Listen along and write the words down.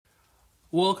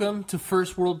Welcome to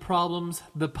First World Problems,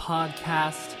 the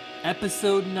podcast,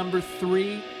 episode number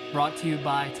 3, brought to you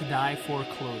by To Die For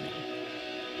Clothing.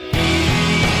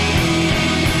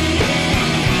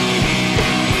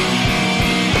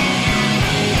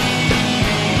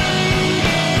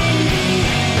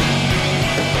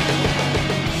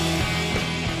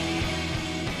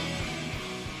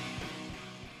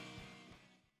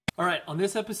 All right, on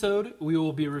this episode, we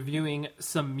will be reviewing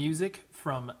some music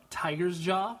from Tiger's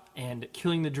Jaw and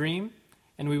Killing the Dream,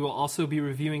 and we will also be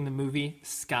reviewing the movie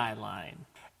Skyline.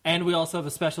 And we also have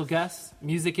a special guest,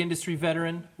 music industry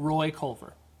veteran Roy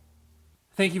Culver.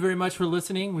 Thank you very much for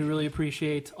listening. We really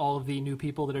appreciate all of the new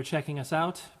people that are checking us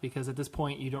out, because at this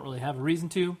point, you don't really have a reason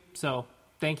to. So,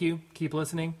 thank you. Keep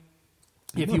listening.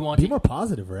 If you want to. Be more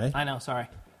positive, Ray. I know, sorry.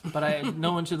 But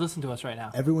no one should listen to us right now.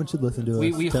 Everyone should listen to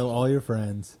us. Tell all your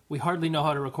friends. We hardly know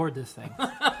how to record this thing.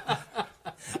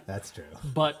 That's true.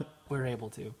 But we're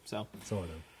able to. So Sort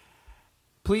of.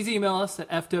 Please email us at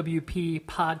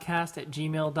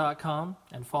fwppodcast@gmail.com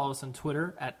and follow us on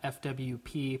Twitter at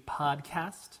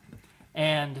fwppodcast.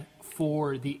 And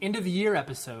for the end of the year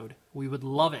episode, we would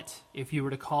love it if you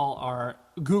were to call our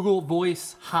Google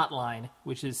Voice hotline,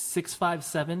 which is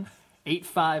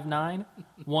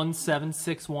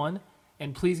 657-859-1761,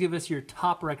 and please give us your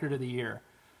top record of the year.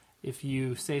 If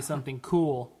you say something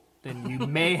cool, then you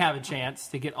may have a chance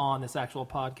to get on this actual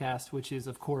podcast, which is,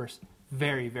 of course,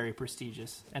 very, very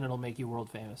prestigious, and it'll make you world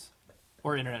famous,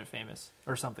 or internet famous,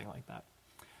 or something like that.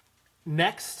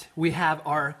 Next, we have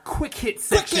our quick hit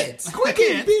section. Quick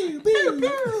hits!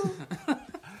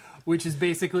 Which is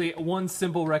basically one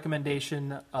simple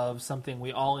recommendation of something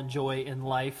we all enjoy in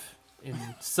life, in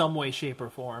some way, shape, or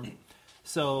form.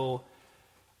 So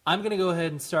I'm going to go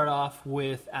ahead and start off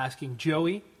with asking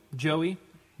Joey. Joey,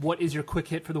 what is your quick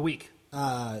hit for the week?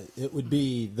 It would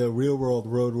be the Real World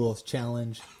Road Rules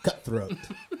Challenge, Cutthroat.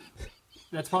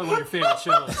 That's probably one of your favorite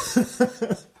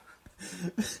shows.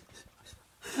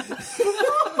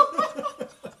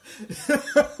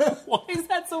 Why is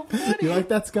that so funny? You like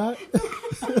that, Scott?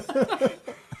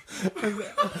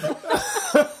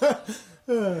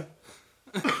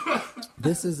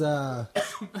 This is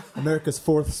America's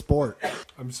fourth sport.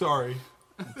 I'm sorry.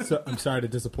 So, I'm sorry to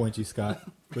disappoint you, Scott,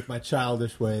 with my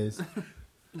childish ways.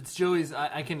 It's Joey's.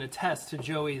 I can attest to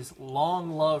Joey's long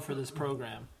love for this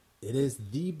program. It is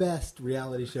the best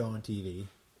reality show on TV.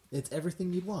 It's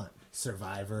everything you'd want.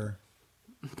 Survivor,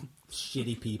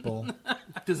 shitty people.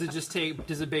 Does it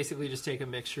basically just take a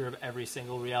mixture of every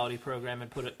single reality program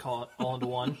and put it all into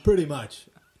one? Pretty much.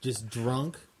 Just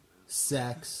drunk,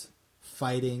 sex,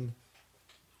 fighting,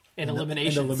 And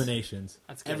eliminations. And eliminations.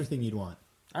 That's good. Everything you'd want.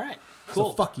 All right, cool.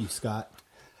 So fuck you, Scott.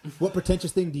 What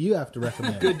pretentious thing do you have to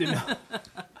recommend? Good to know.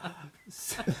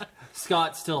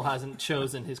 Scott still hasn't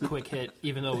chosen his quick hit,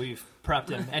 even though we've prepped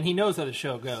him, and he knows how the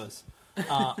show goes.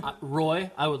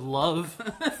 Roy, I would love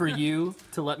for you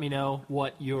to let me know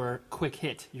what your quick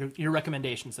hit, your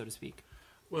recommendation, so to speak.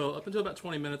 Well, up until about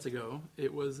 20 minutes ago,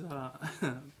 it was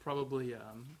probably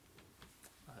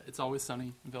It's Always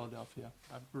Sunny in Philadelphia.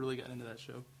 I've really gotten into that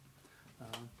show.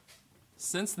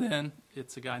 Since then,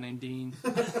 it's a guy named Dean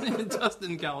in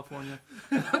Tustin, California.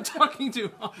 I'm talking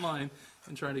to online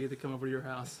and trying to get to come over to your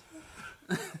house.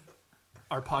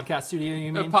 Our podcast studio,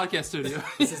 you mean? Podcast studio.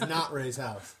 This is not Ray's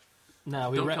house.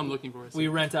 No, Don't come looking for us. We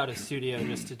rent out a studio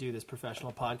just to do this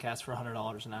professional podcast for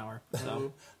 $100 an hour.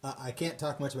 So I can't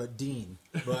talk much about Dean,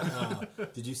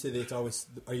 but did you say that it's always...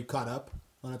 Are you caught up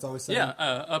on It's Always Sunny? Yeah,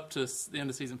 up to the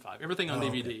end of season 5. Everything on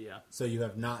DVD, okay. yeah. So you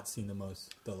have not seen the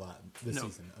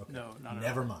season? Okay. No, not at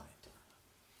Never all. mind.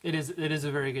 it is a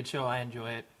very good show. I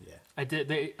enjoy it. Yeah. I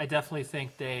definitely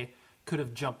think they could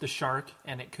have jumped the shark,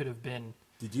 and it could have been...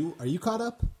 Are you caught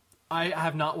up? I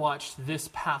have not watched this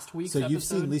past week's So episode. you've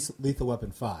seen Lethal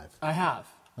Weapon 5? I have.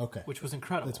 Okay. Which was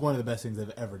incredible. It's one of the best things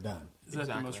I've ever done. Is that the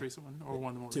Exactly. most recent one? Or one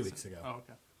of the more 2 recent? weeks ago. Oh,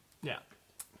 okay. Yeah.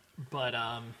 But,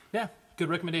 yeah, good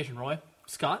recommendation, Roy.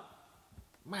 Scott?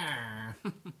 I'm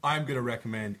going to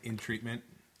recommend In Treatment.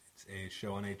 It's a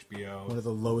show on HBO. One of the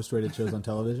lowest rated shows on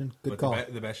television. Good but call.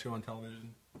 The best show on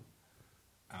television.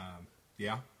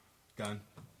 Yeah. Done.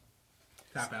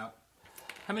 Tap out.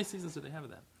 How many seasons do they have of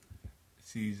that?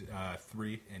 Season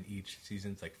 3, and each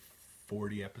season's like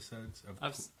 40 episodes.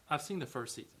 I've seen the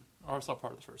first season, or I saw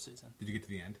part of the first season. Did you get to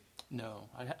the end? No,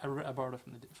 I borrowed it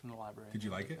from the library. Did you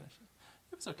like it?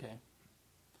 It was okay.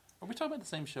 Are we talking about the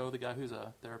same show? The guy who's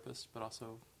a therapist, but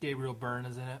also Gabriel Byrne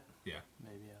is in it. Yeah.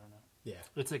 maybe, I don't know. Yeah.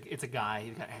 It's a guy.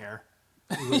 He's got hair.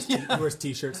 He wears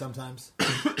t-shirts sometimes.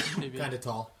 Maybe Kind of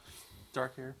tall.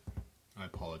 dark hair. I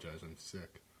apologize. I'm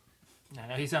sick. I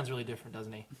know he sounds really different,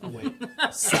 doesn't he? Oh wait.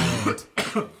 Silent.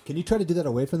 Can you try to do that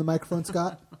away from the microphone,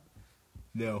 Scott?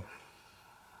 No.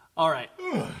 All right.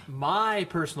 My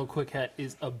personal quick hit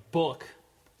is a book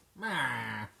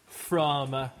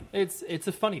from it's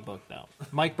a funny book though.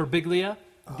 Mike Birbiglia,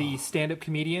 the stand-up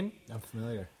comedian. I'm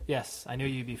familiar. Yes, I knew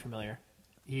you'd be familiar.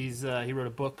 He wrote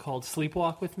a book called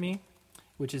Sleepwalk with Me,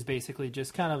 which is basically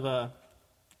just kind of a.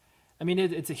 I mean,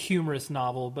 it's a humorous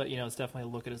novel, but it's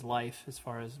definitely a look at his life as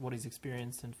far as what he's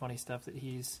experienced and funny stuff that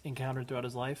he's encountered throughout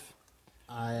his life.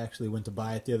 I actually went to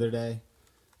buy it the other day,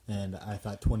 and I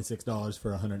thought $26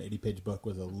 for a 180-page book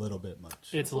was a little bit much.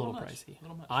 It's a little pricey.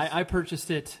 I purchased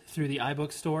it through the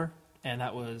iBook store, and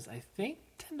that was, I think,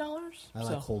 $10. I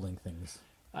like holding things.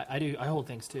 I do. I hold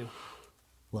things too.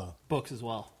 Well, Books as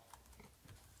well.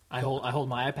 I hold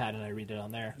my iPad and I read it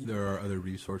on there. There are other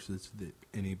resources that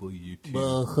enable you to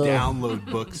Uh-huh. download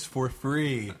books for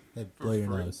free. hey, blow your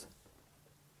nose.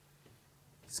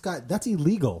 Scott, that's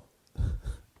illegal.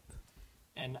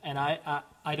 And I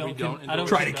don't We don't I don't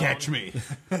Try to condone- catch me.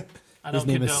 I His don't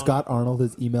name is condone- Scott Arnold.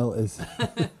 His email is...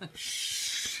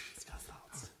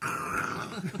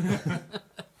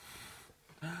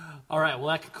 All right. Well,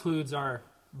 that concludes our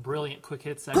brilliant quick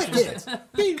hit section. Quick hits!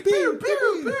 Pew, pew,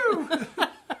 pew, pew.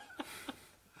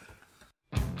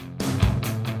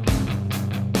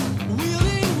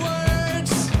 Wielding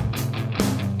words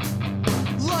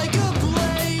like a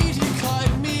blade, he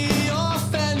cut me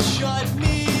off and shut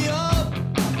me up.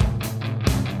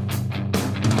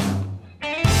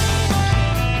 And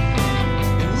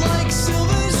like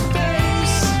Silver's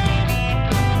face,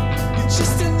 you're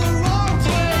just in the wrong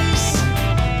place.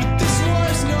 But this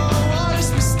was no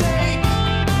honest mistake.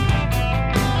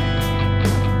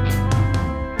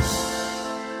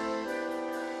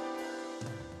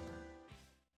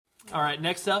 All right.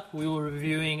 Next up, we will be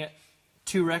reviewing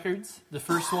 2 records. The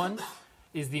first one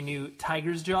is the new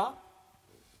Tiger's Jaw.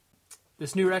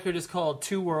 This new record is called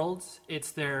Two Worlds.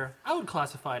 It's their, I would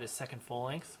classify it as second full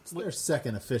length. It's their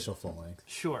second official full length.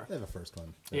 Sure. They have a first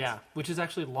one. Yeah, which is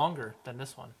actually longer than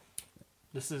this one.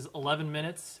 This is 11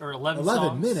 minutes, or 11 11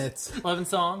 songs. minutes? 11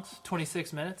 songs,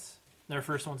 26 minutes. Their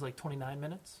first one's like 29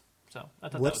 minutes. So I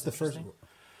thought What's that the was first? interesting.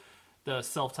 The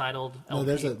self-titled No,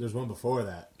 LP. there's one before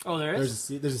that. Oh, there is?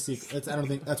 There's a sequel. I don't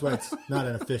think that's why it's not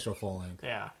an official full length.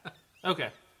 Yeah. Okay.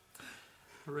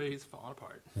 Ray's falling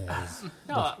apart. Yeah, it's-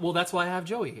 No, well, that's why I have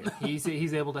Joey here.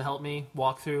 He's able to help me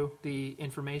walk through the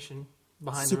information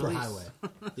behind the release.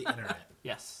 Superhighway, the internet.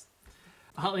 Yes.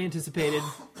 Hotly anticipated.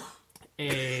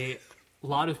 A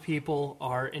lot of people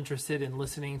are interested in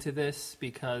listening to this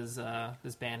because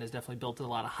this band has definitely built a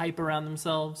lot of hype around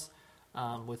themselves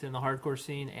within the hardcore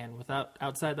scene and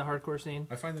outside the hardcore scene.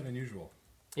 I find that unusual.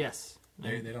 Yes.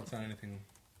 They don't sound anything.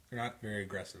 They're not very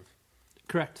aggressive.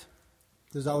 Correct.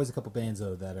 There's always a couple bands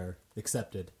though that are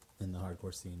accepted in the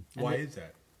hardcore scene. Why is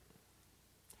that?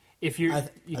 If you I-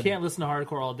 can't listen to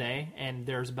hardcore all day, and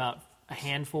there's about a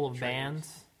handful of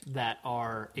bands that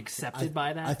are accepted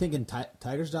by that. I think in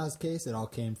Tiger's Jaw's case, it all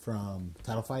came from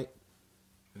Title Fight.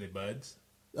 Are they buds?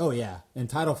 Oh yeah, and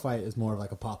Title Fight is more of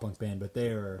like a pop punk band, but they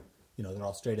are, they're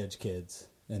all straight edge kids,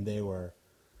 and they were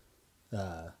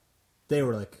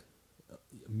like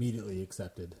immediately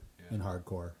accepted in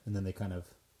hardcore, and then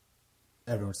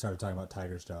everyone started talking about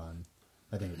Tiger's Jaw, and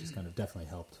I think it just kind of definitely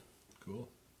helped. Cool.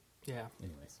 yeah.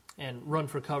 Anyways, And Run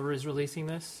for Cover is releasing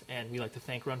this, and we like to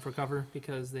thank Run for Cover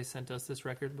because they sent us this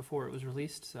record before it was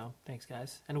released. So thanks,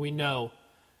 guys. And we know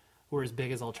we're as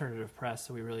big as Alternative Press,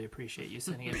 so we really appreciate you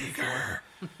sending it before.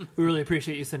 We really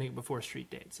appreciate you sending it before Street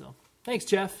Date. So thanks,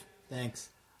 Jeff. thanks.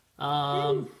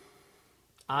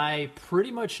 I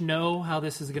pretty much know how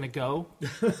this is going to go.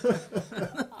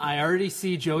 I already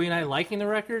see Joey and I liking the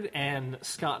record, and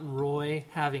Scott and Roy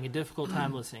having a difficult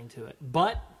time listening to it.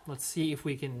 But let's see if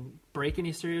we can break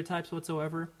any stereotypes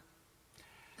whatsoever.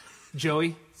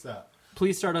 Joey, So,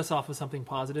 please start us off with something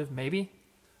positive, maybe?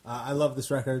 I love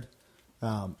this record.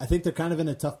 I think they're kind of in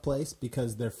a tough place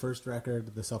because their first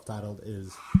record, the self-titled,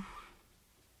 is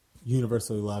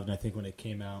universally loved. And I think when it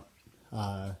came out,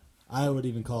 I would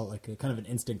even call it like a kind of an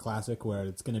instant classic where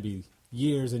it's going to be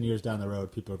years and years down the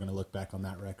road, people are going to look back on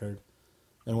that record.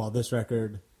 And while this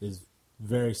record is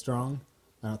very strong,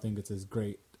 I don't think it's as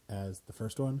great as the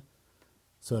first one.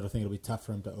 So I don't think it'll be tough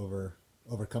for him to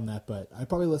overcome that. But I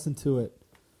probably listened to it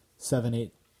 7,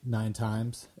 8, 9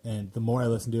 times. And the more I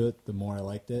listened to it, the more I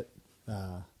liked it.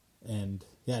 And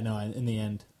yeah, no, in the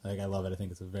end, I love it. I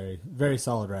think it's a very, very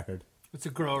solid record. It's a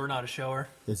grower, not a shower.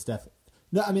 It's definitely,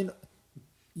 no, I mean,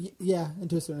 yeah, and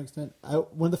to a certain extent.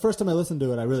 When the first time I listened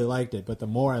to it, I really liked it, but the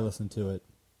more I listened to it,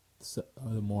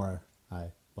 the more I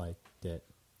liked it.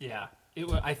 Yeah.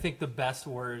 I think the best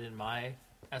word in my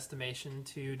estimation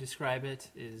to describe it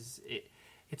is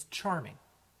it's charming.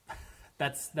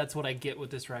 That's what I get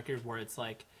with this record, where it's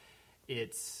like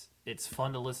it's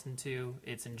fun to listen to,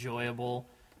 it's enjoyable.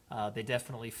 They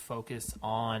definitely focus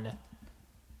on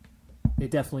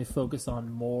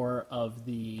more of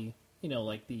the,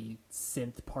 like the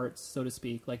synth parts, so to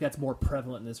speak. Like that's more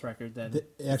prevalent in this record than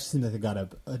It actually seems like they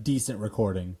got a decent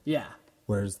recording. yeah.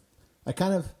 Whereas I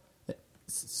kind of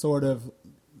sort of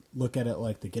look at it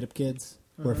like the Get Up Kids,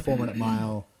 where 4 Minute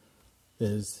Mile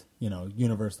is,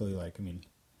 universally like,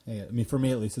 for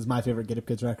me at least, is my favorite Get Up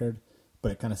Kids record,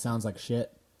 but it kind of sounds like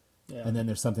shit. Yeah. And then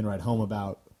there's Something to Write Home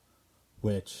About,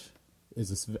 which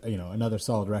is another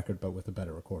solid record, but with a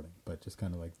better recording. But just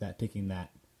kind of like that, taking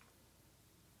that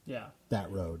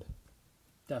road.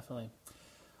 Definitely.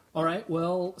 All right.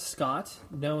 Well, Scott,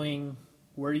 knowing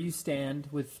where you stand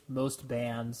with most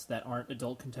bands that aren't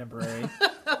adult contemporary,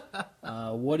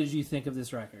 what did you think of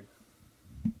this record?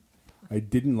 I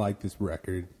didn't like this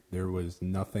record. There was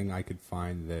nothing I could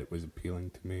find that was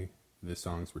appealing to me. The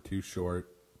songs were too short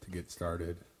to get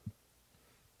started.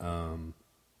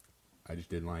 I just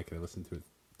didn't like it. I listened to it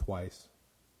twice.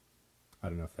 I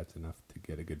don't know if that's enough to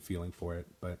get a good feeling for it,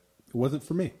 but it wasn't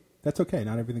for me. That's okay.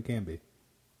 Not everything can be.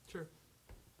 Sure.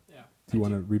 Yeah. Do you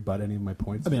want to rebut any of my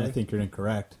points? I today? think you're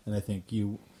incorrect, and I think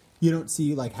you don't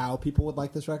see like how people would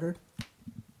like this record.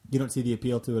 You don't see the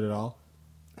appeal to it at all.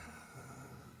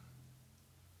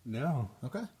 No.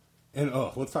 Okay. And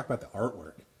let's talk about the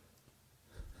artwork.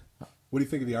 What do you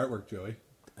think of the artwork, Joey?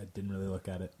 I didn't really look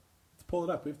at it. Let's pull it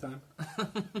up. We have time.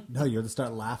 No, you'll just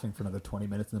start laughing for another 20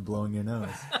 minutes and then blowing your nose.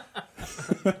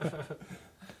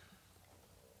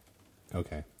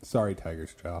 Okay. Sorry,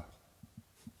 Tiger's Jaw.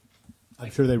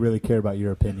 I'm sure they really care about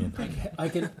your opinion.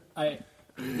 The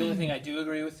only thing I do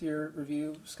agree with your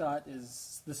review, Scott,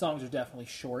 is the songs are definitely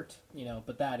short,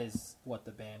 but that is what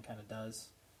the band kind of does.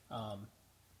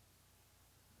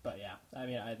 But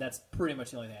yeah, that's pretty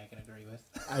much the only thing I can agree with.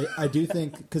 I do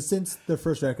think, because since their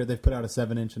first record, they've put out a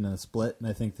 7-inch and a split, and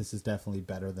I think this is definitely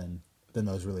better than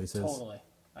those releases. Totally.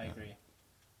 I agree.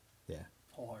 Yeah.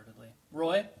 Wholeheartedly.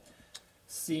 Roy,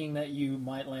 seeing that you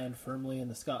might land firmly in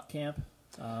the Scott camp,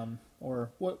 or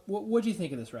what do you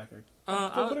think of this record?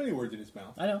 Don't put any words in his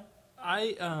mouth. I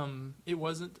know. It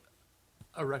wasn't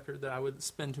a record that I would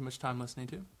spend too much time listening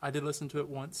to. I did listen to it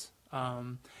once.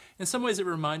 In some ways, it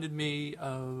reminded me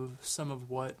of some of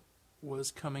what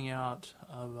was coming out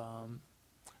of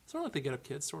sort of like the Get Up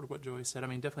Kids, sort of what Joey said.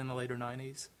 Definitely in the later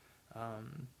 90s.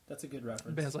 That's a good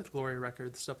reference. Bands like the Gloria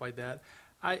Records, stuff like that.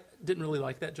 I didn't really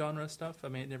like that genre of stuff.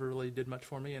 It never really did much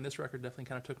for me, and this record definitely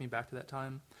kind of took me back to that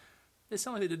time. It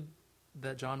sounded like they did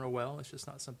that genre well. It's just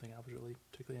not something I was really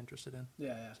particularly interested in.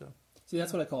 Yeah. So, See,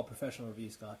 that's what I call a professional review,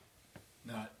 Scott.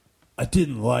 Not. I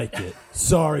didn't like it.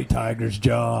 Sorry, Tiger's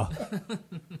Jaw.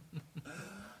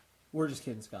 We're just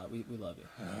kidding, Scott. We love you.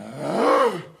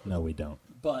 No, we don't.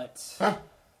 But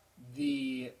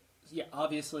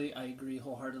obviously, I agree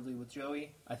wholeheartedly with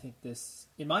Joey. I think this,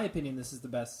 in my opinion, this is the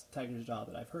best Tiger's Jaw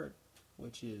that I've heard,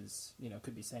 which is,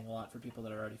 could be saying a lot for people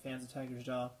that are already fans of Tiger's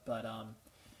Jaw. But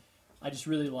I just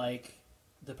really like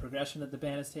the progression that the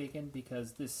band has taken,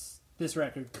 because this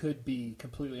record could be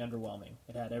completely underwhelming.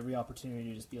 It had every opportunity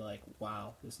to just be like,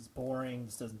 wow, this is boring,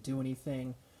 this doesn't do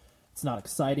anything, it's not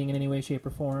exciting in any way, shape,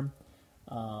 or form.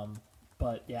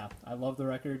 But yeah, I love the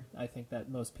record. I think that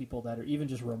most people that are even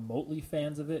just remotely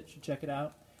fans of it should check it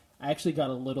out. I actually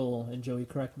got a little, and Joey,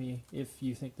 correct me if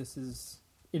you think this is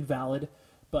invalid,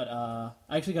 but I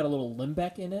actually got a little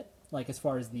Limbeck in it, like as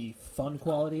far as the fun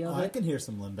quality of it. I can hear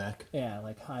some Limbeck. Yeah,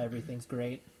 like, hi, everything's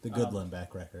great. The good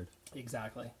Limbeck record.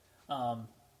 Exactly.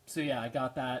 So yeah, I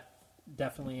got that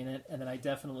definitely in it, and then I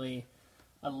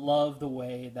love the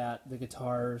way that the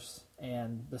guitars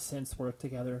and the synths work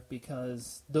together,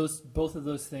 because both of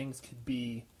those things could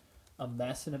be a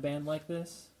mess in a band like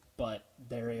this, but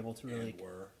they're able to really.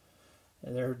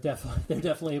 They're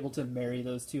definitely able to marry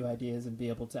those two ideas and be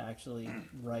able to actually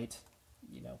write,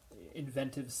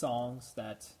 inventive songs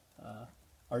that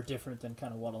are different than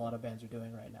kind of what a lot of bands are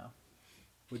doing right now.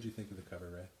 What did you think of the cover,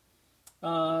 Ray?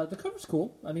 The cover's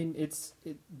cool.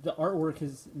 The artwork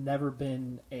has never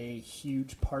been a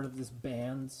huge part of this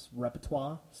band's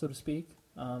repertoire, so to speak.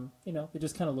 It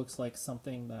just kind of looks like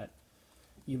something that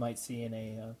you might see in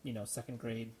a second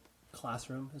grade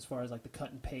classroom, as far as like the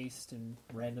cut and paste and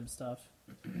random stuff.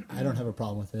 I don't have a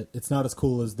problem with it. It's not as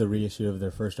cool as the reissue of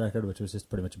their first record, which was just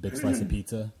pretty much a big slice of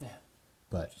pizza. Yeah,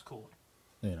 But which is cool.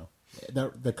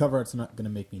 The cover art's not going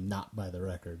to make me not buy the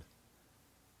record.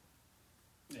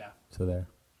 Yeah. So there.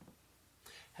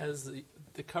 has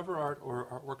the cover art or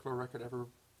artwork of a record ever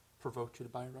provoked you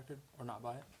to buy a record or not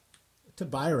buy it? To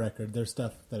buy a record, there's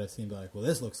stuff that I've seen be like, well,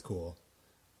 this looks cool.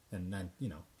 And then,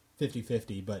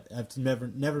 50-50, but I've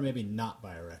never maybe not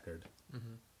buy a record.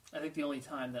 Mm-hmm. I think the only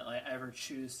time that I ever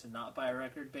choose to not buy a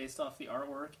record based off the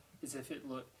artwork is if it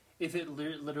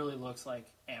literally looks like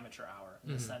amateur hour,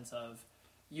 in the sense of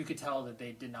you could tell that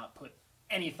they did not put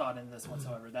any thought in this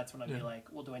whatsoever. That's when I'd be like,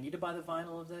 well, do I need to buy the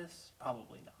vinyl of this?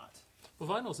 Probably not. Well,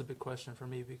 vinyl is a big question for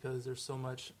me because there's so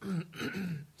much.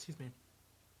 Excuse me.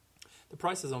 The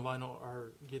prices on vinyl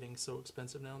are getting so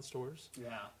expensive now in stores.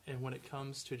 Yeah. And when it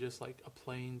comes to just like a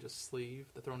plain just sleeve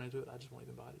that's thrown into it, I just won't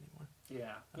even buy it anymore.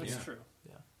 Yeah, that's true.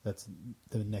 Yeah. That's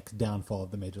the next downfall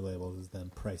of the major labels is them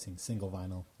pricing single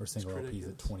vinyl or single LPs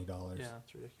ridiculous. at $20. Yeah,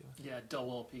 it's ridiculous. Yeah,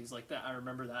 double LPs like that. I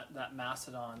remember that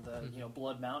Mastodon, the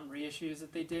Blood Mountain reissues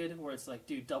that they did, where it's like,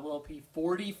 dude, double LP,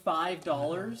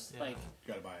 $45. Yeah. Like, You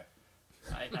gotta buy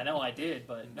it. I know I did,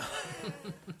 but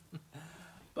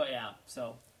but yeah.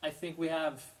 So I think we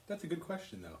have That's a good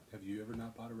question, though. Have you ever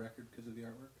not bought a record because of the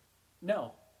artwork?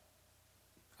 no.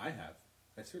 I have.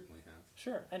 I certainly have.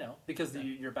 Sure, I know, because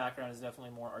your background is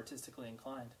definitely more artistically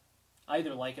inclined. I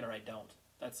either like it or I don't.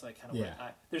 That's like kind of Yeah.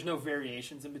 there's no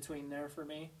variations in between there for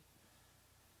me.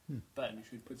 But You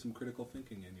should put some critical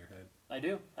thinking in your head. I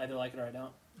do. I either like it or I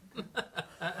don't.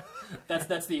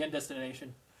 That's the end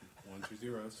destination. 1 2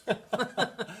 zeros.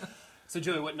 So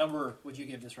Joey, what number would you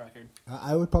give this record?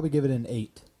 I would probably give it an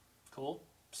 8. Cool.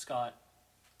 Scott,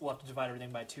 we'll have to divide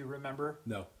everything by 2, remember?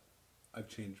 No, I've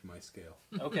changed my scale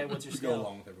Okay, what's your to scale? go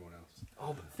along with everyone else.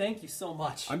 Oh, thank you so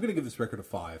much. I'm gonna give this record a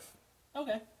 5.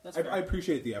 Okay, that's I fair.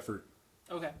 appreciate the effort.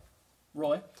 Okay.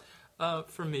 Roy?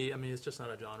 For me, I mean, it's just not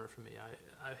a genre for me.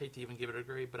 I hate to even give it a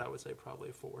grade, but I would say probably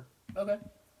a 4. Okay.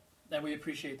 And we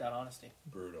appreciate that honesty.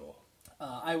 Brutal.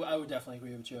 I would definitely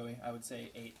agree with Joey. I would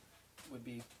say 8 would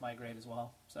be my grade as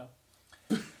well. So,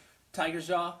 Tiger's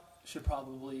Jaw should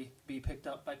probably be picked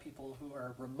up by people who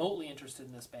are remotely interested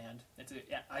in this band.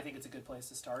 I think it's a good place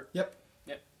to start. Yep.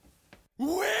 Yep.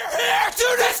 We're here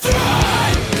to destroy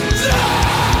the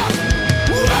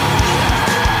world.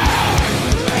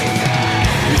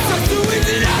 It's just too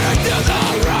easy now to do the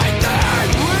right thing.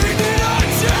 We need a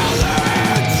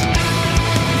challenge.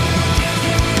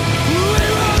 We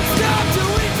won't stop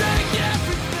till we take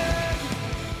everything.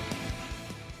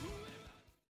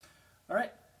 All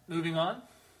right, moving on.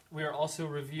 We are also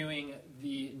reviewing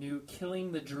the new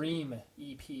Killing the Dream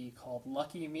EP called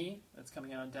Lucky Me that's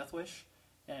coming out on Death Wish.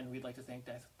 And we'd like to thank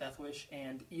Death Wish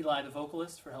and Eli, the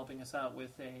vocalist, for helping us out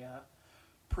with a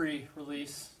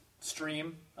pre-release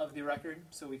stream of the record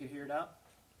so we could hear it out.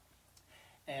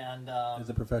 And As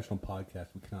a professional podcast,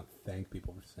 we cannot thank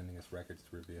people for sending us records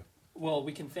to review. well,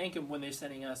 we can thank them when they're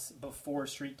sending us before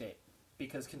street date,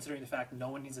 because considering the fact no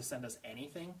one needs to send us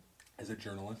anything. As a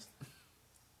journalist,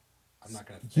 I'm not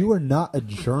gonna. You are not a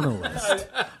journalist.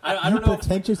 I You don't know.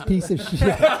 pretentious piece of shit.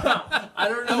 I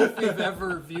don't know if we've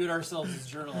ever viewed ourselves as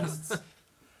journalists.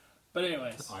 But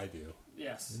anyways, I do.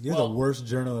 yes. You're the worst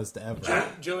journalist ever.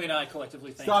 Joey and I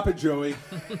collectively thank Stop it, Joey.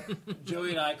 Joey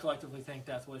and I collectively thank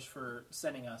Death Wish for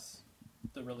sending us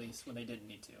the release when they didn't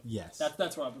need to. Yes.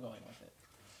 That's where I'm going with it.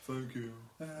 Thank you.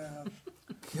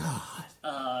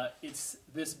 God. It's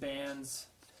this band's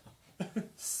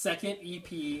second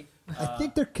EP. I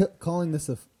think they're calling this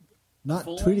not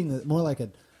full treating it more like a.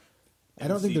 I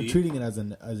don't think they're MCD? treating it as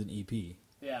an EP.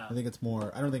 Yeah. I think it's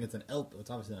more. I don't think it's an LP.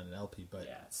 It's obviously not an LP, but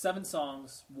Yeah. 7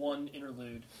 songs, 1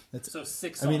 interlude. That's- So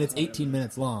 6 I songs. mean it's or whatever. 18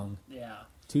 minutes long. Yeah.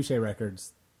 Touche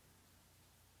Records,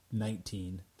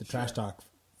 19. The Trash Sure. Talk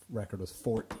record was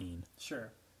 14.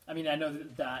 Sure. I mean, I know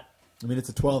that I mean it's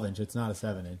a 12-inch. It's not a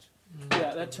 7-inch.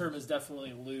 yeah, that term is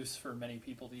definitely loose for many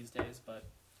people these days, but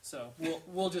so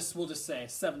we'll just say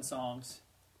 7 songs,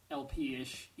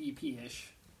 LP-ish,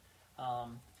 EP-ish.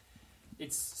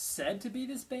 It's said to be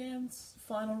this band's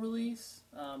final release.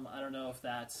 I don't know if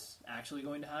that's actually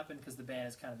going to happen because the band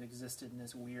has kind of existed in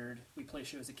this weird "we play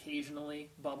shows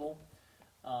occasionally" bubble.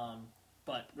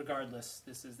 But regardless,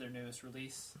 this is their newest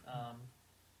release,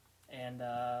 and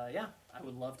yeah, I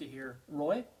would love to hear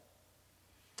Roy.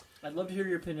 I'd love to hear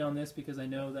your opinion on this because I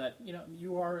know that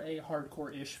you are a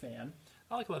hardcore-ish fan.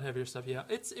 I like a lot of heavier stuff. Yeah,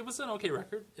 it was an okay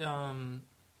record.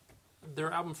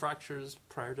 Their album Fractures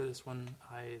prior to this one,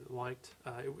 I liked.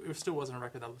 It still wasn't a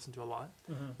record that I listened to a lot,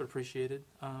 but appreciated.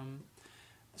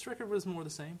 This record was more the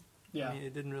same. Yeah. I mean,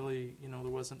 it didn't really, there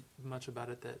wasn't much about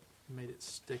it that made it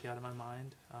stick out of my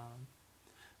mind.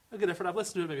 A good effort. I've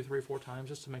listened to it maybe 3 or 4 times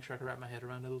just to make sure I can wrap my head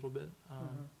around it a little bit.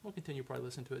 We'll continue probably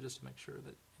listen to it just to make sure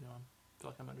that I feel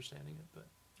like I'm understanding it. But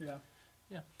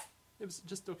Yeah. it was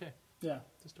just okay. Yeah.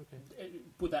 Just okay.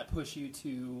 Would that push you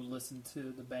to listen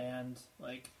to the band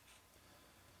like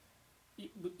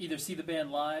either see the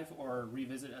band live or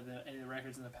revisit any of the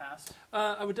records in the past?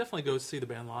 I would definitely go see the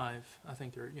band live. I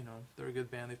think they're a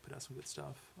good band. They've put out some good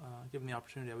stuff. Given the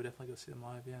opportunity, I would definitely go see them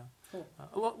live. Yeah.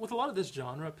 Cool. With a lot of this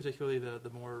genre, particularly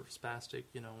the more spastic,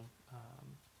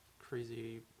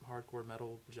 crazy hardcore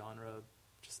metal genre,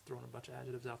 just throwing a bunch of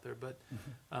adjectives out there, but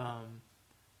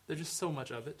there's just so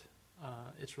much of it.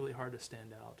 It's really hard to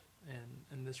stand out,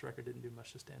 and this record didn't do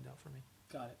much to stand out for me.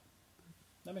 Got it.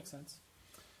 That makes sense.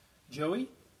 Joey,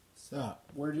 So,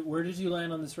 where did you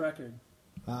land on this record?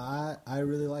 I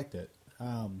really liked it.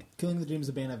 Killing the Dream is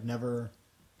a band I've never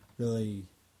really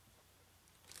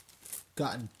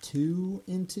gotten too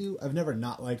into. I've never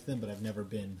not liked them, but I've never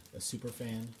been a super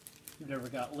fan. You've never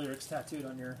got lyrics tattooed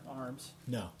on your arms?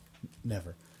 No,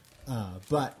 never.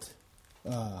 But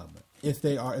if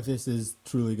this is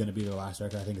truly going to be the last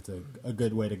record, I think it's a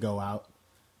good way to go out.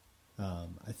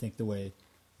 I think the way,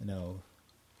 I know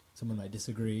someone might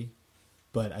disagree,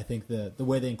 but I think the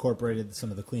way they incorporated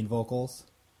some of the clean vocals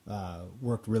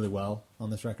worked really well on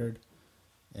this record,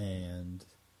 and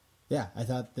yeah, I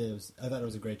thought it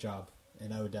was a great job,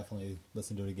 and I would definitely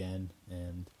listen to it again.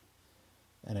 And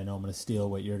I know I'm going to steal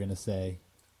what you're going to say,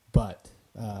 but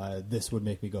this would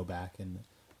make me go back and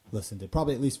listen to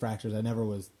probably at least Fractures. I never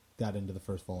got into the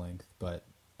first full length, but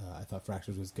I thought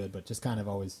Fractures was good, but just kind of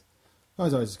always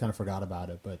just kind of forgot about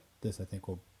it. But this, I think,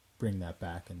 will bring that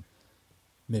back and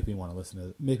make me want to listen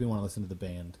to the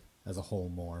band as a whole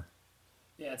more.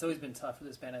 Yeah, it's always been tough for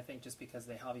this band, I think, just because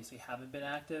they obviously haven't been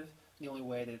active. The only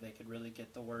way that they could really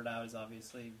get the word out is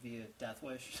obviously via Death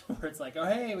Wish, where it's like, oh,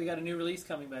 hey, we got a new release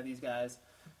coming by these guys.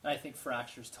 And I think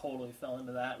Fractures totally fell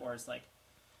into that, where it's like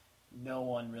no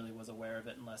one really was aware of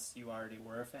it unless you already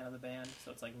were a fan of the band. So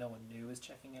it's like no one new was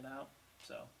checking it out.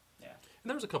 So, yeah. And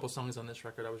there was a couple songs on this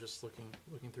record I was just looking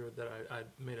through it that I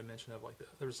made a mention of. Like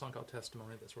there was a song called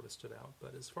Testimony that sort of stood out.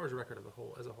 But as far as the record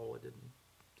as a whole, it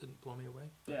didn't blow me away.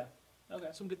 Yeah. Okay.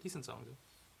 Some good, decent songs.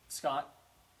 Scott?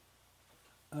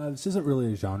 This isn't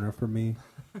really a genre for me,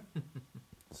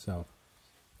 so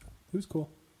it was cool.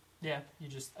 Yeah,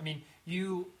 because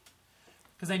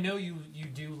I know you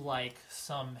do like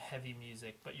some heavy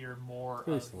music, but you're more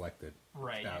Very of, selected.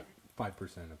 right, About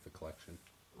 5% of the collection.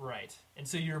 right, and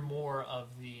so you're more of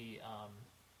the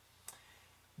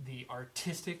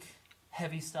artistic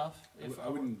heavy stuff. I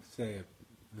wouldn't say it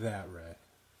that right.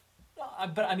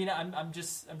 But I mean, I'm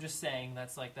just saying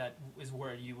that is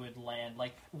where you would land.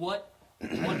 Like what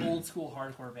old school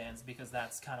hardcore bands, because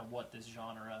that's kind of what this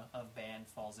genre of band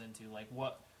falls into. Like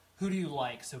who do you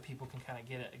like, so people can kind of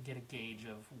get a gauge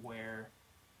of where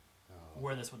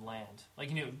this would land.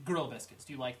 Like Gorilla Biscuits.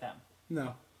 Do you like them?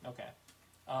 No. Okay.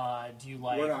 Do you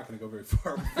like? We're not going to go very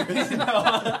far with this.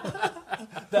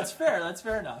 That's fair. That's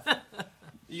fair enough.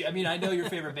 I mean, I know your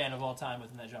favorite band of all time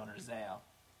within that genre is Zao.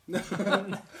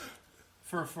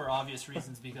 For obvious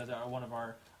reasons, because one of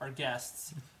our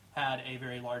guests had a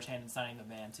very large hand in signing the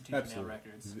band to Tooth and Nail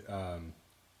Records.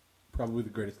 Probably the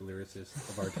greatest lyricist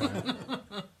of our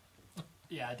time.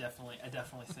 Yeah, I definitely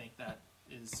think that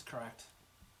is correct.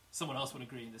 Someone else would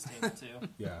agree in this table too.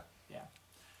 Yeah. Yeah.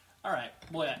 All right.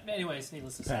 Well, yeah. Anyways,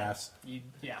 needless to Pass. say,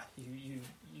 you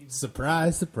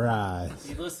Surprise, surprise.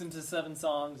 you listened to 7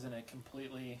 songs and it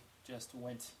completely just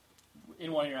went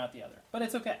in one ear out the other. But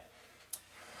it's okay.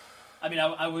 I mean,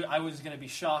 I was going to be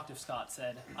shocked if Scott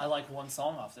said, I like one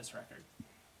song off this record.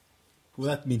 Well,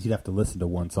 that means you'd have to listen to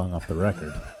one song off the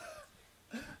record.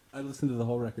 I listened to the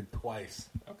whole record twice.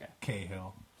 Okay.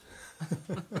 Cahill.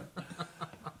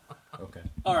 Okay.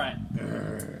 All right.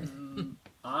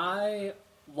 I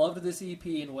loved this EP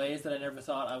in ways that I never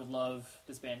thought I would love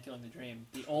this band, Killing the Dream.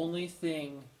 The only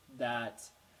thing that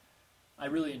I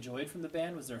really enjoyed from the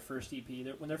band was their first EP.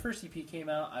 When their first EP came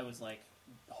out, I was like,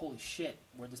 holy shit,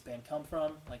 where'd this band come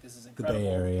from? Like, this is The incredible. Bay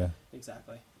Area.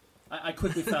 Exactly. I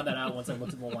quickly found that out once I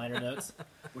looked at the liner notes.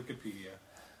 Wikipedia.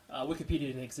 Wikipedia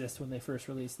didn't exist when they first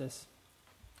released this.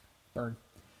 Burn.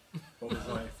 What was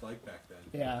life like back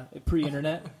then? Yeah,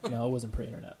 pre-internet. No, it wasn't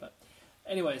pre-internet, but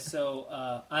anyway. So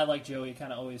I, like Joey,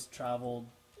 kind of always traveled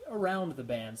around the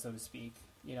band, so to speak.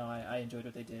 I enjoyed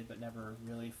what they did, but never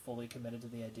really fully committed to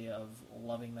the idea of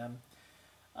loving them.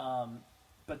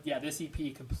 But yeah, this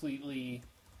EP completely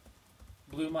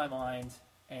blew my mind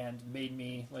and made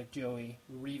me, like Joey,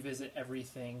 revisit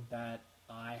everything that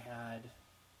I had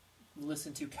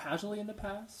listened to casually in the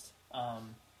past.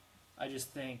 I just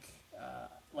think,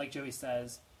 like Joey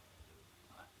says,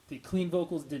 the clean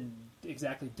vocals didn't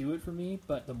exactly do it for me,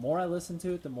 but the more I listened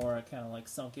to it, the more I kind of like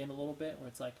sunk in a little bit, where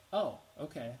it's like, oh,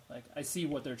 okay, like I see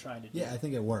what they're trying to do. Yeah, I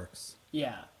think it works.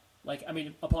 Yeah. Like, I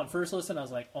mean, upon first listen, I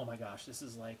was like, oh my gosh, this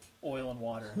is like oil and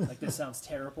water. Like, this sounds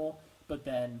terrible. But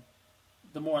then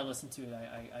the more I listened to it,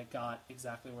 I got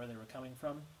exactly where they were coming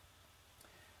from.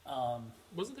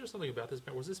 Wasn't there something about this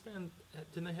band? Was this band?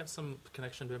 Didn't they have some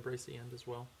connection to Embrace the End as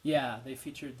well? Yeah, they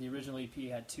featured the original EP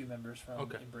had 2 members from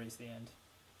Okay. Embrace the End,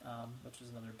 which was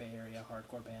another Bay Area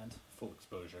hardcore band. Full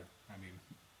exposure. I mean,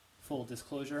 Full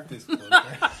disclosure. disclosure.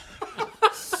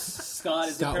 Scott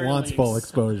is Scott apparently wants full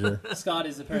exposure. Scott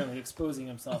is apparently exposing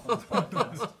himself on this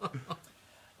podcast.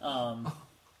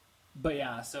 But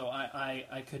yeah, so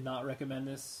I could not recommend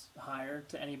this higher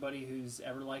to anybody who's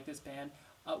ever liked this band.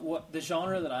 What the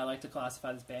genre that I like to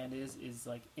classify this band is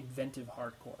like inventive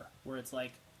hardcore, where it's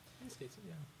like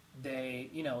they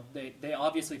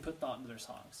obviously put thought into their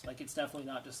songs. Like it's definitely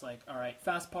not just like, all right,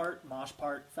 fast part, mosh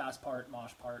part, fast part,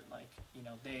 mosh part. Like, you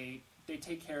know, they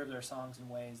take care of their songs in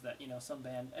ways that, you know, some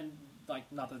band, and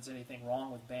like, not that there's anything wrong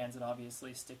with bands that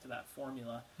obviously stick to that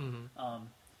formula,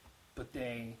 but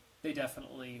they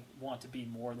definitely want to be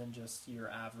more than just your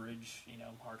average, you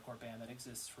know, hardcore band that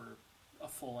exists for a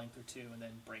full length or 2 and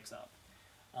then breaks up.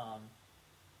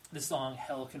 This song,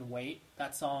 Hell Can Wait,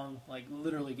 that song like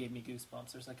literally gave me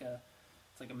goosebumps. It's like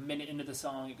a minute into the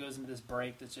song, it goes into this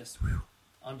break that's just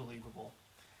unbelievable.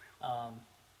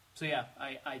 So yeah,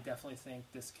 I definitely think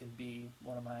this can be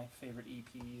one of my favorite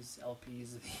EPs,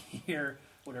 LPs of the year,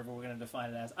 whatever we're going to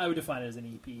define it as. I would define it as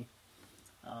an EP.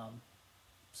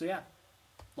 So yeah,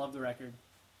 love the record.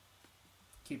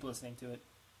 Keep listening to it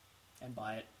and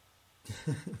buy it.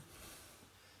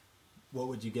 What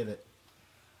would you give it?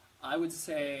 I would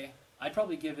say I'd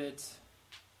probably give it.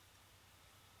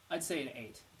 I'd say an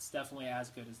 8. It's definitely as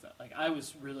good as that. Like, I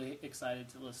was really excited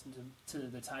to listen to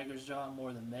the Tiger's Jaw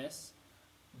more than this,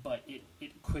 but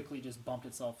it quickly just bumped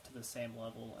itself to the same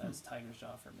level as Tiger's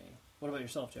Jaw for me. What about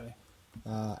yourself, Joey?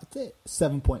 I'd say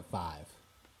 7.5. I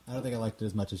don't think I liked it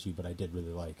as much as you, but I did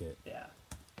really like it. Yeah.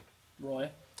 Roy?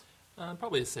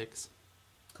 Probably a 6.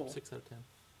 Cool. 6 out of 10.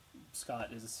 Scott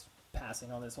is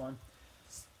passing on this one.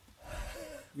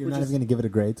 You're not even going to give it a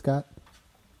grade, Scott?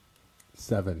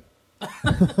 7.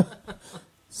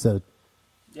 So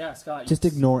Yeah, Scott. just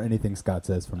ignore anything Scott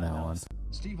says from now on.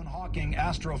 Stephen Hawking,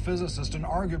 astrophysicist and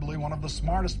arguably one of the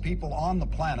smartest people on the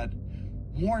planet,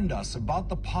 warned us about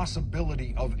the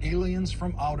possibility of aliens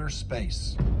from outer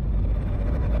space.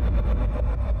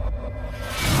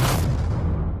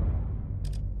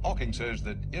 Hawking says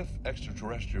that if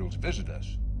extraterrestrials visit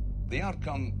us, the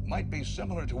outcome might be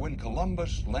similar to when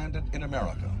Columbus landed in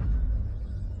America.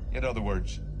 In other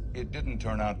words, it didn't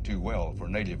turn out too well for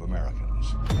Native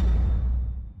Americans.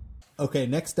 Okay,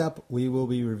 next up, we will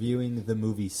be reviewing the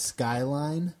movie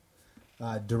Skyline,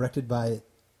 directed by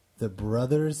the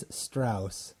brothers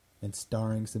Strauss and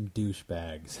starring some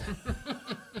douchebags.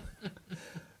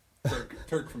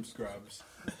 Turk from Scrubs.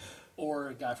 Or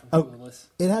a guy from Oh. Clueless.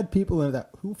 It had people in that.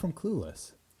 Who from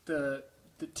Clueless? The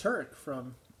Turk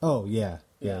from... Oh, yeah.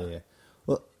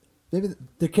 Well, maybe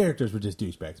the characters were just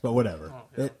douchebags, but whatever. Oh,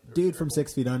 yeah, Dude from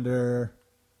 6 Feet Under,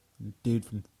 dude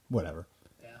from whatever.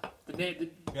 Yeah. The name...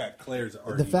 Yeah, Claire's The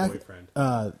already fact, boyfriend.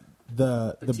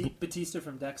 Batista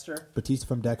from Dexter. Batista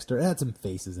from Dexter, it had some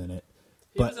faces in it.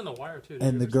 He But- was in The Wire, too. Did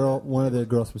And you the ever see girl, that? one of the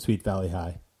girls from Sweet Valley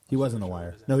High. He was in The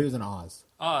Wire. No, he was in Oz.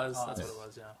 Oz, that's what it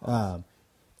was, yeah.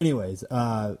 Anyways,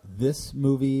 this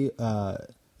movie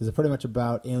is pretty much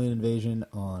about alien invasion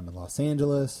on Los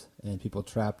Angeles and people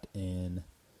trapped in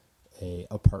a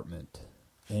apartment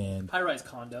and High-rise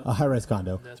condo. a high-rise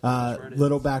condo. That's pretty much where it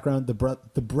Little is. background: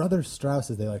 the brothers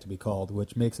Strauss, as they like to be called,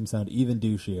 which makes them sound even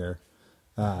douchier,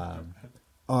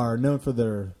 are known for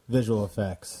their visual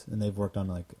effects, and they've worked on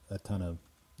like a ton of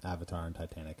Avatar and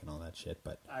Titanic and all that shit.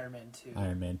 But Iron Man 2.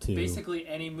 Iron Man 2, Basically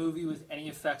any movie with any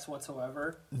effects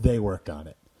whatsoever. they worked on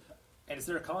it. And it's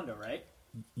their condo, right?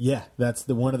 Yeah, that's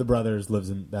the one of the brothers lives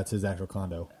in. That's his actual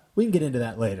condo. We can get into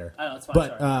that later. I know, it's fine.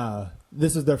 But sorry.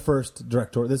 this is their first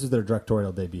This is their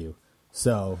directorial debut.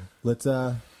 So let's.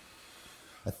 I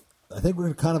think we're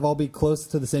gonna kind of all be close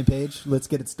to the same page. Let's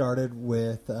get it started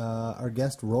with our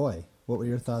guest Roy. What were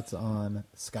your thoughts on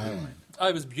Skyline?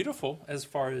 It was beautiful as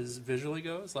far as visually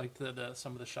goes, like the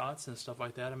some of the shots and stuff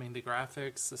like that. I mean, the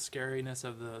graphics, the scariness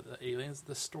of the aliens.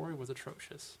 The story was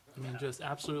atrocious. I mean, just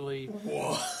absolutely.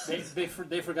 They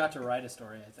forgot to write a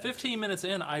story, I think. 15 minutes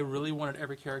in, I really wanted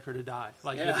every character to die,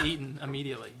 like Yeah. get eaten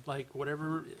immediately. Like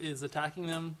whatever is attacking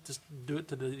them, just do it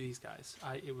to these guys.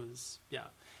 It was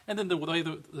and then the way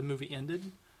the movie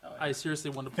ended, Oh, yeah. I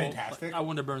seriously wanted to pull. Fantastic. I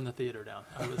wanted to burn the theater down.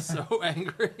 I was so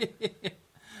angry.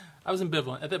 I was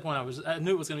ambivalent at that point. I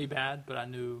knew it was going to be bad, but I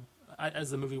knew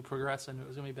as the movie progressed, I knew it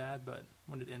was going to be bad. But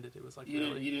when it ended, it was like You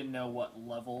really. didn't know what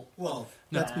level. Well,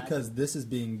 No. that's because this is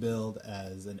being billed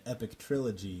as an epic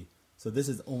trilogy So this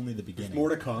is only the beginning. More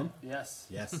to come. Yes.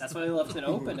 Yes. That's why they left it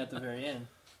open at the very end.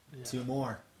 Two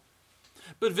more.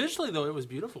 But visually, though, it was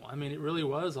beautiful. I mean, it really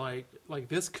was like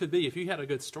this could be, if you had a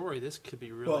good story, this could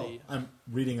be really... Well, I'm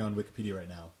reading on Wikipedia right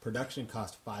now. Production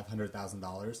cost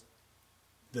 $500,000.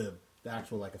 The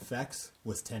actual like effects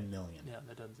was $10 million. Yeah,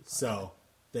 that doesn't... So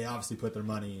they obviously put their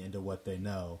money into what they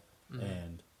know,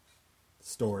 and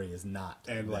story is not.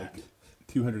 And that. like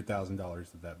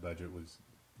 $200,000 of that budget was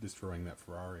destroying that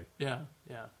Ferrari. Yeah.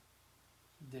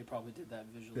 They probably did that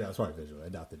visually. Yeah, it's probably visual. I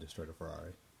doubt they destroyed a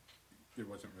Ferrari. There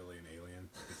wasn't really an alien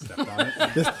that stepped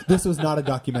on it. This was not a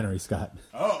documentary, Scott.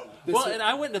 Oh, Well, and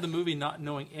I went into the movie not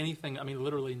knowing anything. I mean,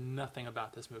 literally nothing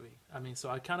about this movie. I mean, so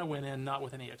I kind of went in not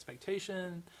with any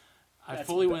expectation. I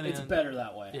fully went in. It's better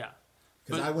that way. Yeah.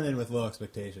 Because But- I went in with low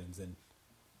expectations, and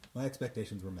my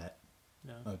expectations were met.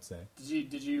 Yeah. I would say.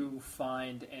 Did you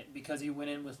find, because you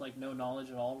went in with like no knowledge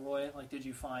at all, Roy? Like, did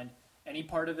you find any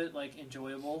part of it like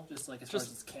enjoyable, just like as far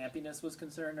as its campiness was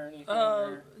concerned, or anything?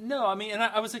 Or? No, I mean, and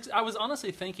I was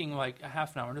honestly thinking like a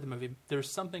half an hour into the movie, there's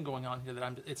something going on here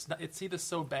that it's either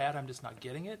so bad I'm just not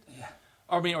getting it, Yeah.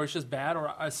 or I mean, or it's just bad,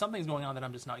 or something's going on that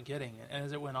I'm just not getting it. And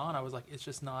as it went on, I was like, it's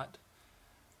just not.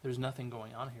 There's nothing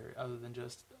going on here other than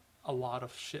just a lot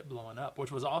of shit blowing up,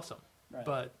 which was awesome.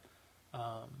 Right.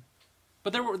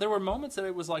 But there were moments that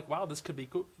it was like, wow, this could be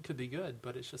good,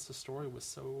 but it's just the story was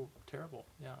so terrible.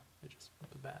 Yeah, it just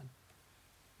was bad.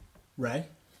 Ray?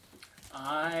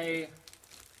 I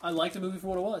liked the movie for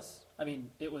what it was. I mean,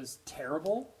 it was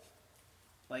terrible,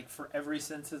 like for every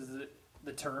sense of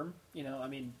the term. You know, I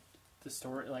mean, the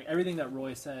story, like everything that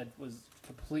Roy said, was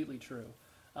completely true.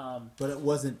 But it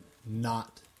wasn't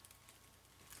not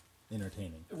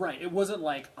entertaining. Right. It wasn't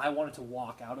like I wanted to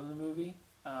walk out of the movie.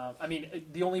 I mean,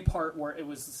 the only part where it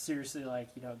was seriously like,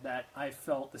 you know, that I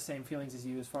felt the same feelings as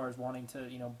you as far as wanting to,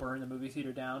 you know, burn the movie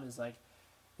theater down is like,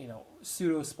 you know,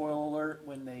 pseudo spoiler alert,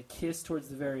 when they kiss towards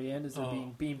the very end as they're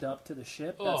being beamed up to the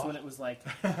ship. That's when it was like,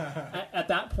 at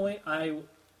that point,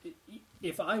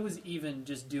 if I was even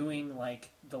just doing like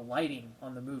the lighting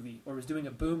on the movie or was doing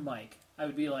a boom mic, I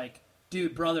would be like,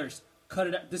 dude, brothers, cut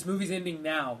it out. This movie's ending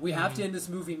now. We have to end this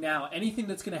movie now. Anything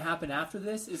that's going to happen after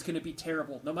this is going to be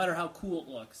terrible, no matter how cool it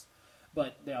looks.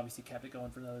 But they obviously kept it going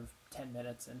for another 10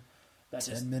 minutes, and that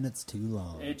 10 minutes too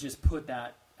long. it just put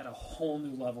that at a whole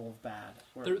new level of bad.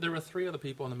 There were 3 other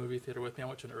people in the movie theater with me. I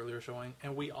went to an earlier showing,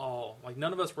 and we all, like,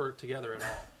 none of us were together at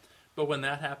all. But when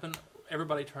that happened,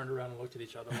 everybody turned around and looked at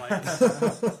each other like,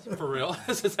 for real?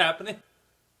 Is this happening?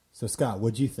 So, Scott,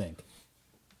 what'd you think?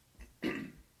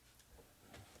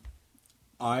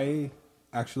 I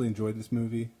actually enjoyed this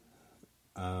movie.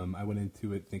 I went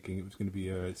into it thinking it was going to be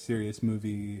a serious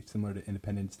movie similar to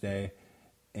Independence Day.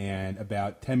 And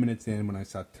about 10 minutes in, when I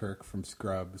saw Turk from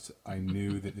Scrubs, I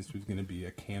knew that this was going to be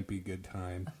a campy good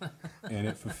time. And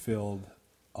it fulfilled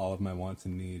all of my wants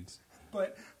and needs.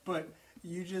 But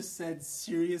you just said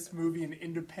serious movie in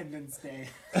Independence Day.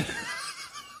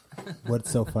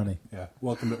 What's so funny? Yeah,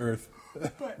 welcome to Earth.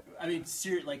 But I mean,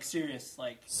 serious,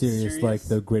 like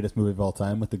the greatest movie of all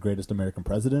time with the greatest American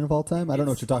president of all time? I don't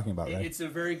know what you're talking about, right? It's a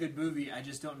very good movie. I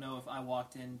just don't know if I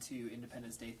walked into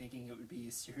Independence Day thinking it would be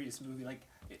a serious movie. Like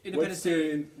Independence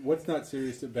Day. What's not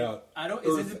serious about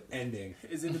Earth ending?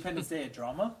 Is Independence Day a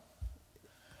drama?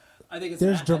 I think it's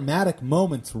There's dramatic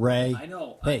moments, Ray. I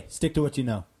know. Hey, stick to what you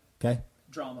know, okay?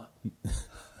 Drama.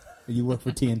 You work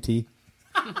for TNT.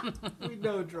 We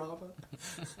know drama.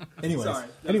 Anyways, Sorry.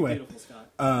 That Anyway. was beautiful,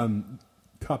 Scott.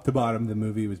 Top to bottom, the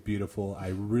movie was beautiful. I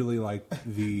really liked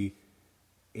the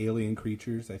alien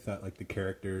creatures. I thought like the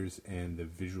characters and the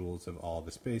visuals of all the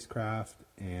spacecraft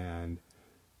and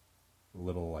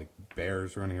little like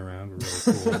bears running around were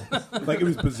really cool. Like it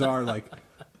was bizarre. Like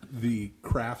the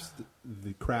craft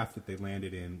that they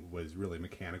landed in was really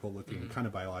mechanical looking, kind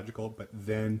of biological. But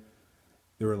then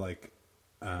there were like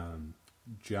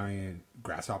giant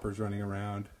grasshoppers running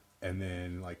around, and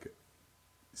then like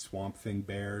swamp thing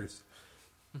bears.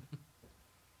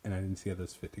 And I didn't see how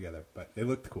those fit together, but they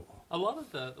looked cool. A lot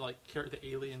of the the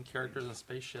alien characters and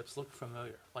spaceships looked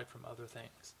familiar, like from other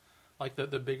things. Like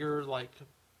the bigger like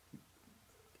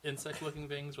insect-looking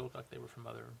things looked like they were from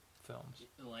other films.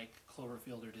 Like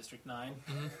Cloverfield or District 9,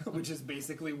 which is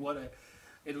basically what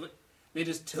they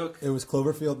just took. it was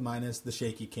Cloverfield minus the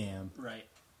shaky cam. Right.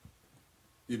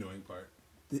 The annoying part.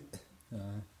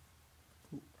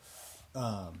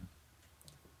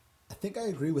 I think I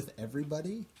agree with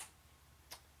everybody.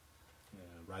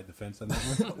 Ride the fence on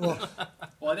that one.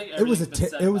 Well, I think It was everything's been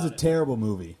said a about terrible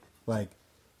movie. Like,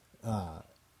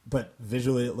 but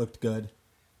visually it looked good.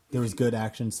 There was good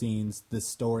action scenes. The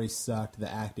story sucked.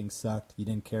 The acting sucked. You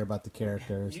didn't care about the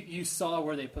characters. You saw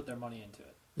where they put their money into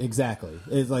it. Exactly.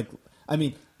 It's like, I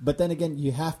mean, but then again,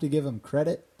 you have to give them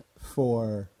credit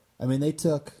for, I mean, they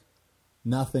took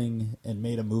nothing and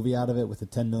made a movie out of it with a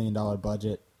 $10 million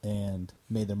budget and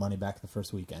made their money back the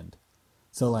first weekend.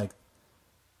 So, like,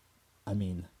 I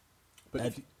mean...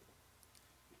 But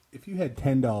if you had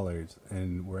 $10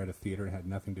 and were at a theater and had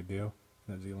nothing to do, and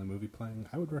that was the only movie playing,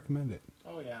 I would recommend it.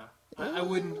 Oh, yeah.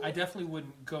 I definitely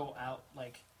wouldn't go out,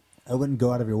 like... I wouldn't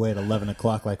go out of your way at 11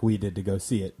 o'clock like we did to go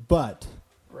see it, but...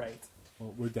 Right.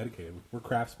 Well, we're dedicated. We're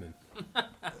craftsmen.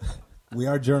 We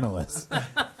are journalists.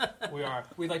 We are.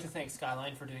 We'd like to thank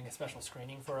Skyline for doing a special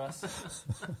screening for us.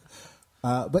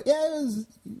 But yeah,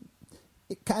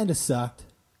 it kind of sucked,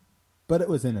 but it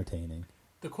was entertaining.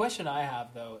 The question I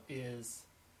have, though, is...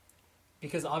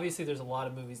 Because obviously there's a lot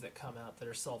of movies that come out that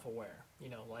are self-aware. You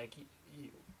know, like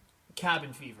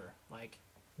Cabin Fever. Like,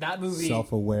 that movie...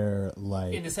 Self-aware,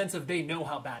 like... In the sense of they know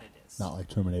how bad it is. Not like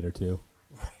Terminator 2.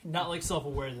 Not like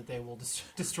self-aware that they will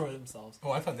destroy themselves.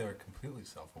 Oh, I thought they were completely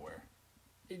self-aware.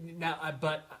 Now,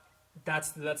 but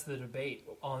that's the debate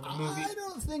on the movie. I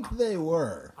don't think they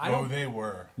were. They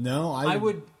were. No, I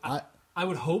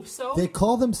would hope so. They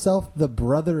call themselves the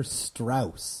Brothers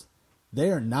Strauss. They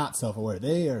are not self-aware.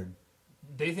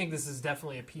 They think this is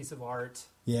definitely a piece of art.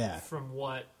 Yeah. From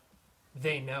what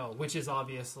they know, which is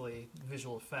obviously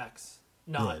visual effects,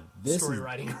 not story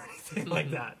writing or anything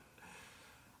like that.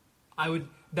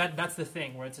 That's the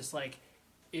thing where it's just like,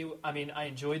 I mean, I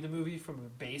enjoyed the movie from a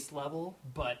base level,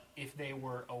 but if they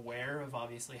were aware of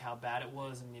obviously how bad it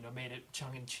was and, you know, made it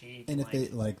tongue-in-cheek. And if they,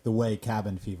 like, the way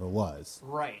Cabin Fever was.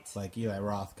 Right. Like, Eli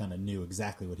Roth kind of knew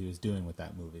exactly what he was doing with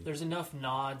that movie. There's enough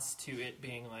nods to it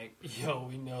being like, yo,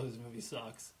 we know this movie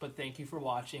sucks, but thank you for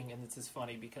watching, and this is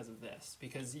funny because of this.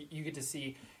 Because you get to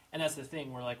see, and that's the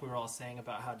thing where, like, we were all saying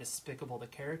about how despicable the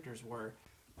characters were.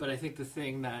 But I think the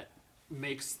thing that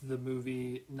makes the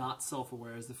movie not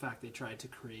self-aware is the fact they tried to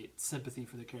create sympathy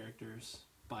for the characters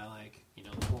by, like, you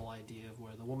know, the whole idea of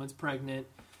where the woman's pregnant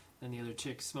and the other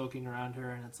chick's smoking around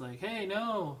her, and it's like, hey,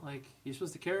 no, like, you're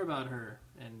supposed to care about her,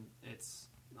 and it's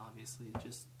obviously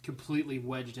just completely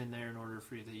wedged in there in order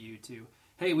for you to,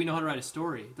 hey, we know how to write a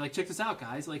story, like, check this out,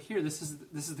 guys, like, here, this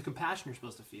is the compassion you're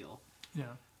supposed to feel.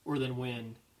 Yeah. Or then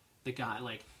when the guy,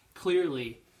 like,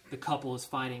 clearly the couple is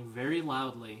fighting very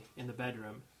loudly in the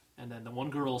bedroom, and then the one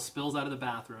girl spills out of the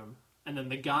bathroom, and then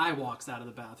the guy walks out of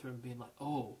the bathroom being like,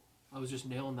 oh, I was just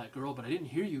nailing that girl, but I didn't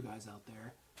hear you guys out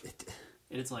there.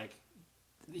 And it's like,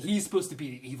 he's supposed to be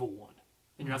the evil one,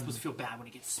 and you're not supposed to feel bad when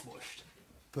he gets smushed.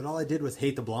 But all I did was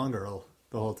hate the blonde girl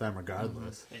the whole time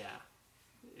regardless.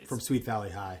 Yeah. From Sweet Valley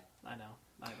High. I know.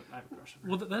 I have a crush on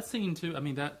her. Well, that scene too. I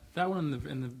mean, that one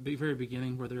in the very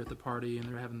beginning where they're at the party and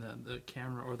they're having the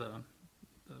camera or the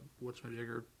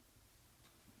whatchamajigger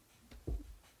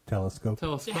Telescope.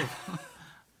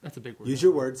 That's a big word. Use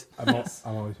your words. I'm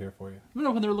always here for you. You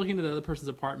know, when they're looking at the other person's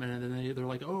apartment and then they're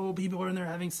like, oh, people are in there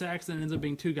having sex, and it ends up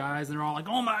being two guys, and they're all like,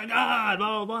 oh my god,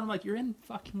 blah, blah, blah. And I'm like, you're in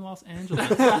fucking Los Angeles.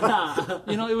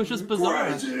 You know, it was just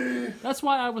bizarre. Crazy. That's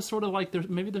why I was sort of like,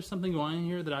 maybe there's something going on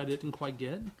here that I didn't quite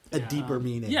get. A deeper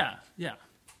meaning. Yeah. Yeah,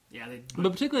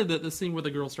 but particularly the scene where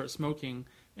the girls start smoking,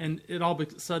 and it all of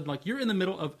a sudden, like, you're in the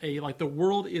middle of like, the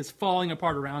world is falling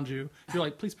apart around you. You're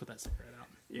like, please put that cigarette out.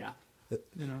 Yeah.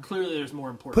 You know, clearly there's more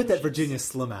important Put that issues. Virginia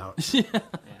Slim out. Yeah.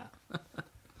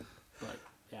 But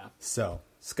yeah. So,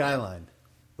 Skyline.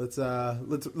 Let's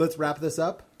wrap this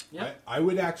up. Yeah. I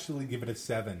would actually give it a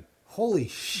 7. Holy I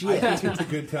shit. think it's a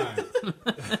good time.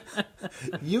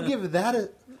 You give that a...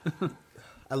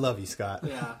 I love you, Scott.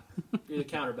 Yeah. You're the The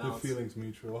counterbalance. feeling's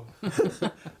mutual.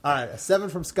 All right, a 7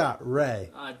 from Scott. Ray.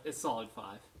 It's solid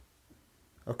 5.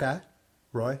 Okay.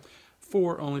 Roy?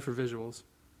 4 only for visuals.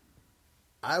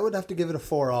 I would have to give it a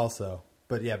 4 also.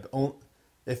 But yeah,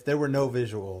 if there were no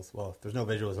visuals, well, if there's no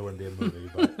visuals, it wouldn't be a movie.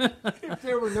 But If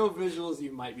there were no visuals,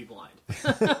 you might be blind.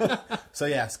 so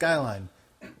yeah, Skyline.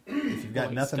 If you've got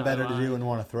Like nothing better to do Skyline. and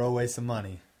want to throw away some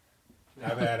money,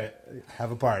 Have at it.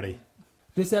 have a party.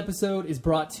 This episode is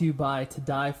brought to you by To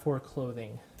Die For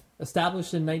Clothing.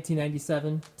 Established in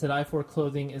 1997, To Die For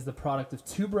Clothing is the product of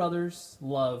two brothers'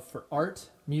 love for art,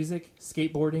 music,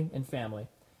 skateboarding, and family.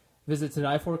 Visit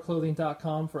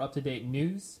todieforclothing.com for up-to-date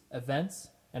news, events,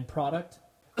 and product.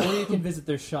 Or you can visit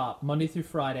their shop Monday through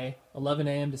Friday, 11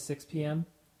 a.m. to 6 p.m.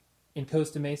 in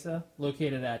Costa Mesa,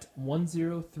 located at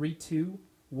 1032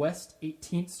 West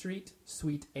 18th Street,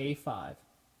 Suite A5.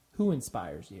 Who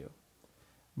inspires you?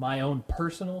 My own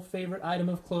personal favorite item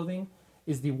of clothing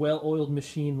is the well-oiled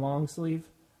machine long sleeve.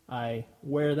 I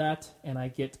wear that, and I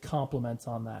get compliments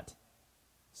on that.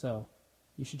 So,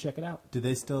 you should check it out. Do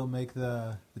they still make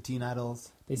the Teen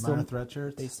Idols Minor Threat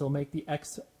shirts? They still make the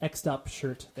X'd Up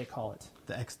shirt, they call it.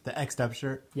 The X'd Up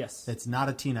shirt? Yes. It's not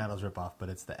a Teen Idols ripoff, but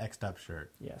it's the X'd Up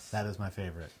shirt. Yes. That is my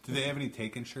favorite. Do they have any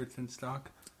Taken shirts in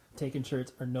stock? Taken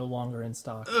shirts are no longer in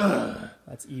stock.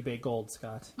 That's eBay gold,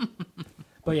 Scott.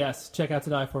 But yes, check out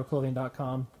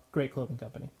todieforclothing.com. Great clothing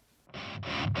company.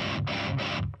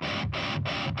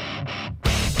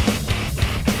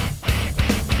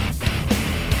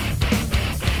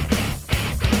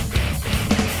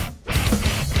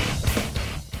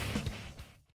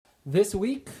 This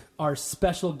week, our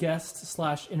special guest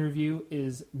 / interview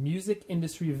is music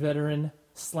industry veteran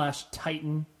 /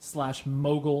 titan /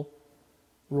 mogul,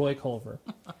 Roy Culver.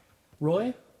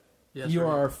 Roy, Yes, you sir.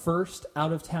 are our first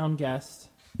out-of-town guest,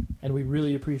 and we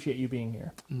really appreciate you being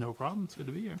here. No problem. It's good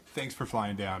to be here. Thanks for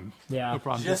flying down. Yeah, No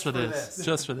problem. Just Just for for this. this.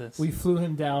 Just for this. we flew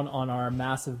him down on our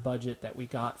massive budget that we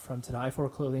got from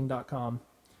todieforclothing.com.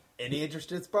 Any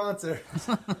interested sponsor?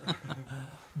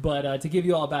 But to give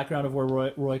you all a background of where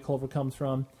Roy Culver comes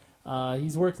from,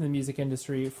 he's worked in the music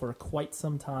industry for quite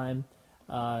some time.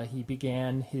 He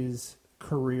began his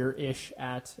career-ish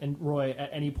and Roy, at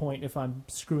any point, if I'm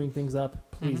screwing things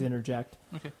up, please interject.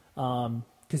 Okay.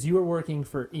 Because you were working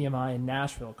for EMI in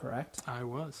Nashville, correct? I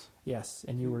was. Yes,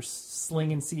 and you were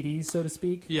slinging CDs, so to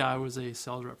speak? Yeah, I was a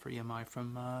sales rep for EMI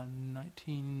from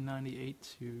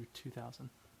 1998 to 2000.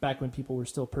 Back when people were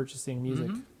still purchasing music.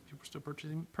 Mhm. People were still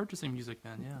purchasing music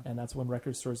then, yeah. And that's when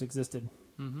record stores existed.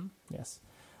 Mm-hmm. Yes.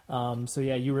 So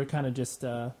yeah, you were kind of just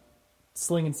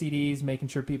slinging CDs, making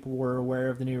sure people were aware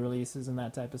of the new releases and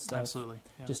that type of stuff. Absolutely.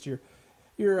 Yeah. Just your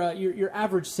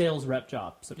average sales rep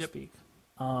job, so to Yep. speak.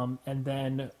 And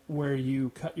then where you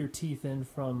cut your teeth in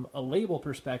from a label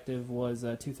perspective was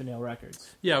Tooth and Nail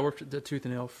Records. Yeah, I worked at Tooth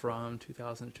and Nail from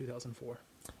 2000 to 2004.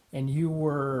 And you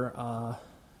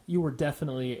were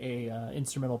definitely a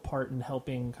instrumental part in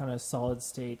helping kind of Solid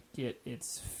State get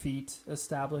its feet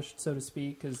established, so to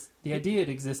speak, because the idea had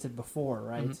existed before,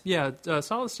 right? Mhm. Yeah,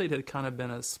 Solid State had kind of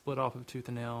been a split off of Tooth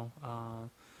and Nail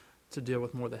to deal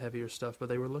with more of the heavier stuff, but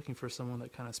they were looking for someone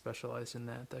that kind of specialized in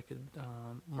that could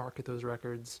market those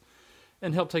records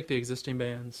and help take the existing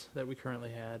bands that we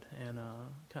currently had and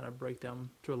kind of break them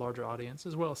to a larger audience,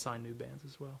 as well as sign new bands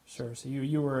as well. Sure. So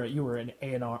you were an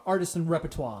A&R, artist and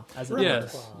repertoire, as it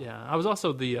Yes, were. yeah. I was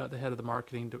also the head of the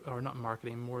marketing, or not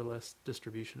marketing, more or less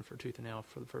distribution for Tooth and Nail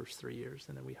for the first 3 years,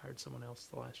 and then we hired someone else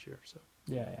the last year. So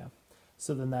Yeah.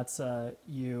 So then that's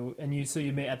you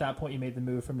made at that point you made the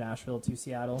move from Nashville to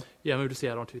Seattle yeah, I moved to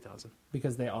Seattle in 2000.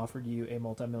 because they offered you a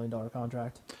multi-million-dollar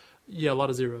contract. Yeah, a lot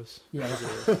of zeros. Yeah,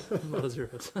 A lot of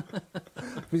zeros.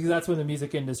 because that's when the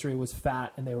music industry was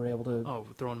fat and they were able to. Oh,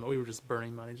 we were just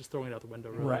burning money, just throwing it out the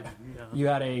window. Really. Right. Yeah. You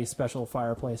had a special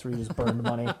fireplace where you just burned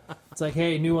money. It's like,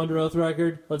 hey, new Under Oath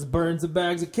record, let's burn some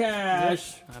bags of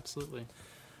cash. Absolutely.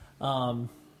 And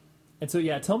so,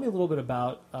 yeah, tell me a little bit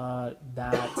about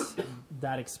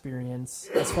that experience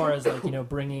as far as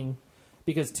bringing,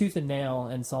 because Tooth and Nail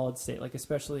and Solid State,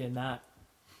 especially in that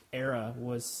era,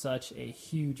 was such a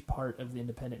huge part of the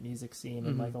independent music scene,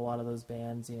 and a lot of those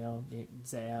bands,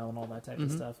 Zao and all that type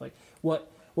of stuff. Like,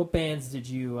 what bands did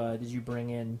you bring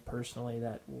in personally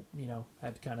that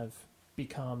had kind of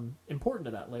become important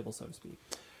to that label, so to speak?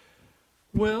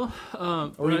 Well,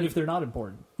 Or even if they're not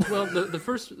important. well,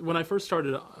 when I first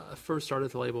started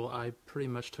the label, I pretty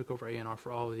much took over A&R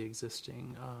for all of the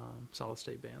existing Solid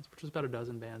State bands, which was about a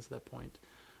dozen bands at that point.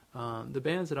 The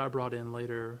bands that I brought in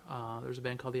later, there's a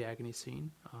band called the Agony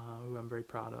Scene, who I'm very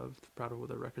proud of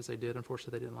the records they did.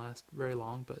 Unfortunately, they didn't last very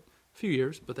long, but a few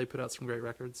years, but they put out some great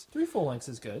records. 3 full lengths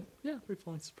is good. Yeah, 3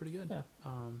 full lengths is pretty good. Yeah.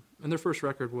 And their first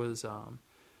record was a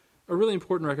really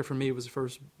important record for me. It was the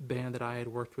first band that I had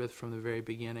worked with from the very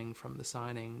beginning, from the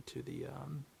signing to the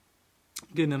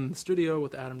getting them in the studio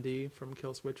with Adam D from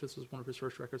Kill Switch. This was one of his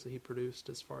first records that he produced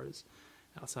as far as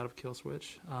outside of Kill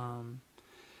Switch.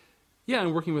 Yeah,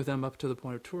 and working with them up to the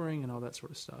point of touring and all that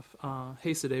sort of stuff.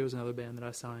 Haste Today was another band that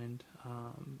I signed.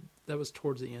 That was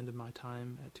towards the end of my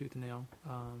time at Tooth and Nail,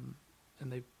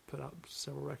 and they put out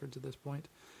several records at this point.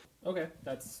 Okay,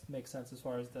 that makes sense as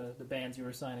far as the bands you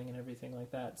were signing and everything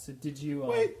like that. So did you...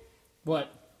 Wait.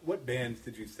 What? What bands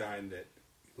did you sign that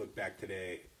you look back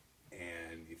today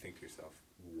and you think to yourself,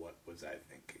 what was I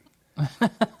thinking?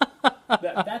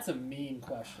 That's a mean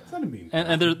question. It's not a mean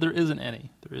And there isn't any.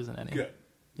 There isn't any. Good.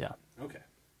 Yeah. Okay.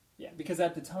 Yeah, because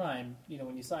at the time,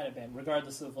 when you sign a band,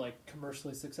 regardless of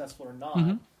commercially successful or not,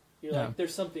 you're Yeah. like,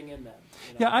 there's something in them.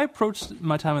 Yeah, I approached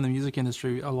my time in the music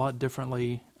industry a lot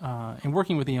differently. In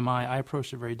working with EMI, I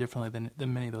approached it very differently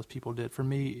than many of those people did. For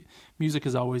me, music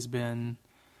has always been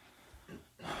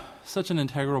such an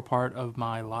integral part of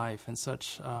my life, and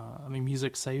such. I mean,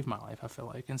 music saved my life, I feel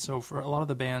like, and so for a lot of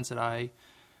the bands that I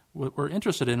were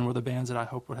interested in were the bands that I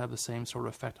hoped would have the same sort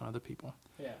of effect on other people.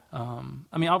 Yeah.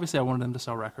 I mean, obviously, I wanted them to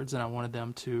sell records, and I wanted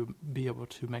them to be able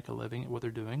to make a living at what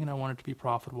they're doing, and I wanted it to be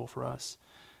profitable for us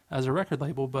as a record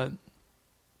label. But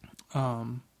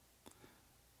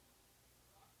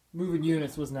Moving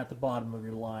Units wasn't at the bottom of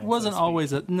your line. wasn't so to speak.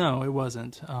 always no, it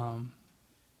wasn't.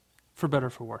 For better or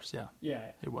for worse, yeah, Yeah,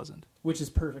 it wasn't. which is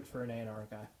perfect for an A&R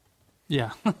guy.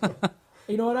 Yeah.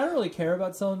 You know what? I don't really care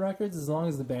about selling records as long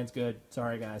as the band's good.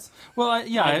 Sorry, guys. Well, I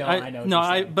know what no,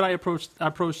 you're saying. but I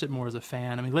approached it more as a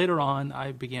fan. I mean, later on,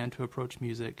 I began to approach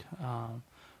music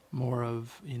more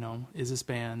of, is this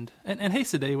band, and Hey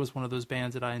Today was one of those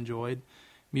bands that I enjoyed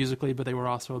musically, but they were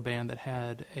also a band that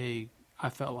I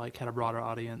felt like had a broader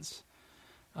audience,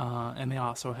 and they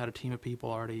also had a team of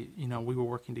people already. We were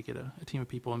working to get a team of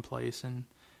people in place, and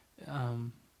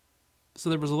so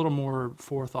there was a little more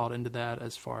forethought into that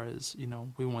as far as,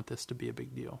 we want this to be a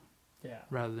big deal Yeah.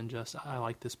 rather than just, I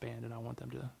like this band and I want them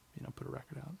to, put a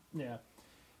record out. Yeah.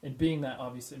 And being that,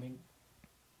 obviously, I mean,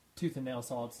 Tooth and Nail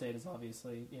Solid State is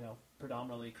obviously,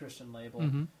 predominantly a Christian label.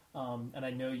 Mm-hmm. And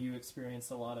I know you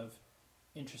experienced a lot of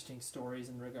interesting stories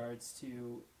in regards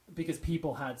to, because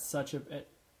people had such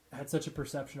a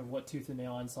perception of what Tooth and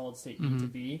Nail and Solid State need to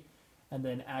be. And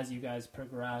then as you guys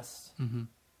progressed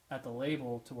at the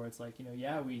label to where it's like,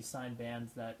 we sign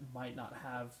bands that might not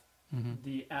have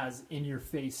the as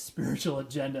in-your-face spiritual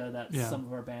agenda that some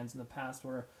of our bands in the past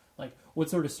were. Like, what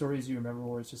sort of stories do you remember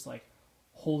where it's just like,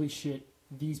 holy shit,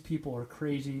 these people are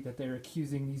crazy that they're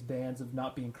accusing these bands of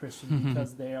not being Christian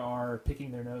because they are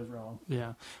picking their nose wrong?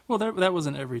 Yeah. Well, that was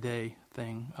an everyday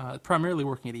thing. Primarily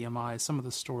working at EMI, some of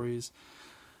the stories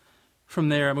from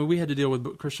there, I mean, we had to deal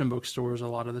with Christian bookstores a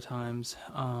lot of the times,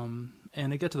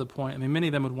 and it got to the point. I mean, many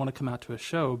of them would want to come out to a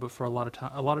show, but for a lot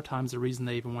of times, the reason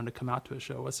they even wanted to come out to a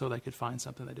show was so they could find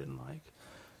something they didn't like.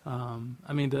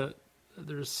 I mean,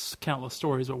 there's countless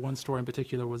stories, but one story in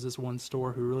particular was this one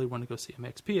store who really wanted to go see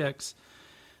MXPX.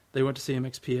 They went to see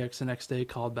MXPX the next day,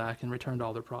 called back, and returned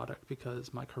all their product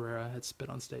because Mike Herrera had spit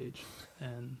on stage,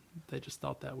 and they just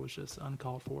thought that was just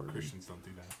uncalled for. Christians don't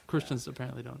do that. Christians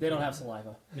apparently don't. They do don't that. have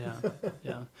saliva. Yeah,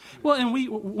 yeah. Well, and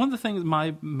one of the things,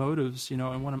 my motives, and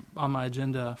on my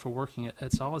agenda for working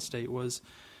at Solid State was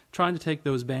trying to take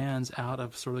those bands out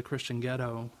of sort of the Christian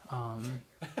ghetto.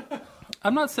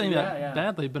 I'm not saying that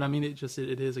badly, but I mean it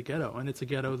is a ghetto, and it's a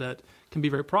ghetto that can be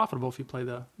very profitable if you play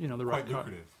the the right Quite card.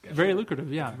 lucrative. Very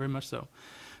lucrative, yeah, very much so.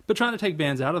 But trying to take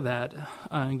bands out of that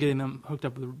and getting them hooked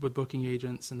up with booking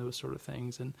agents and those sort of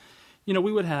things, and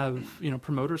we would have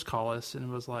promoters call us, and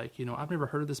it was like, I've never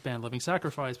heard of this band, Living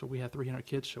Sacrifice, but we had 300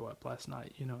 kids show up last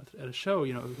night, at a show.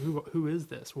 Who is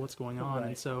this? What's going on? Right.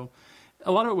 And so,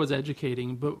 a lot of it was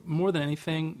educating, but more than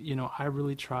anything, I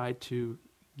really tried to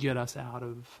get us out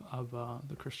of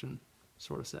the Christian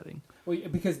sort of setting. Well,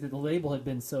 because the label had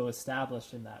been so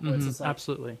established in that. Where it's just like,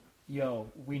 Absolutely.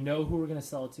 we know who we're going to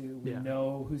sell it to. We Yeah.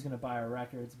 know who's going to buy our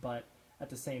records. But at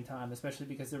the same time, especially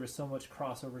because there was so much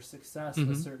crossover success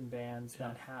with certain bands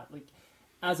that had, like,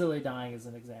 As I Lay Dying is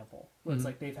an example. Where it's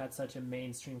like they've had such a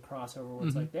mainstream crossover where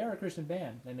it's like they're a Christian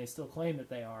band and they still claim that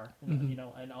they are. And,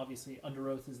 and obviously Under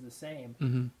Oath is the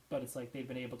same. But it's like they've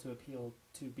been able to appeal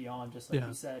to beyond, just like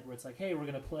you said, where it's like, hey, we're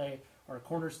going to play our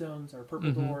Cornerstones, our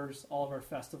Purple Doors, all of our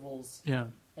festivals,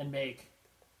 and make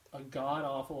a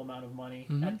god-awful amount of money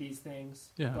at these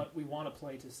things. Yeah. But we want to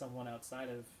play to someone outside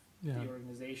of the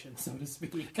organization, so to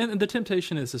speak. And the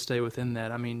temptation is to stay within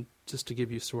that. I mean, just to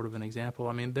give you sort of an example,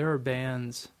 I mean, there are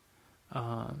bands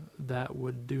that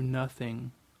would do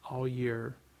nothing all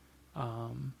year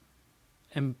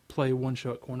and play one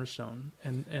show at Cornerstone,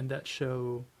 and that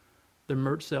show, the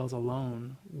merch sales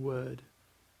alone would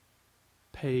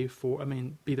pay for,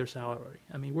 be their salary.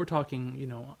 I mean, we're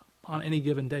talking, on any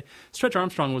given day. Stretch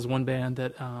Armstrong was one band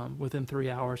that within 3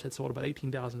 hours had sold about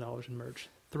 $18,000 in merch.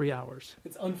 3 hours.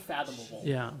 It's unfathomable.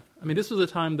 Yeah. I mean, this was a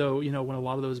time, though, when a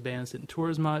lot of those bands didn't tour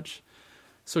as much.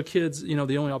 So kids, the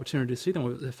only opportunity to see them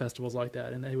was at festivals like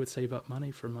that, and they would save up money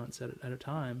for months at a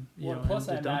time. Plus,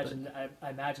 and I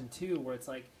imagine, too, where it's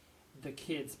like the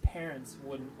kids' parents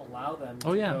wouldn't allow them to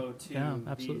go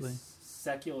to these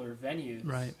secular venues.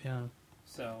 Right, yeah.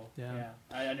 So, Yeah.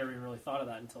 I never even really thought of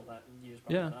that until that you just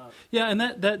brought it up. Yeah, and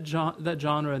that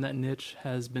genre and that niche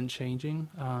has been changing.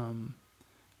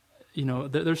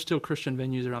 There's still Christian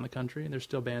venues around the country, and there's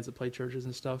still bands that play churches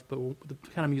and stuff, but the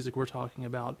kind of music we're talking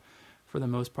about, for the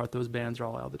most part, those bands are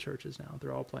all out of the churches now.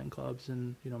 They're all playing clubs,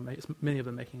 and many of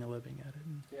them making a living at it.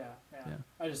 Yeah. Yeah.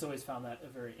 I just always found that a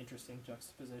very interesting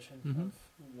juxtaposition of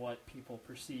what people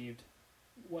perceived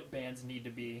bands need to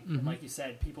be. And like you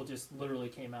said, people just literally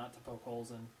came out to poke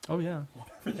holes in Oh yeah.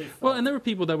 whatever they felt. Well, and there were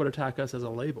people that would attack us as a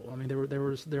label. I mean,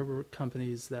 there were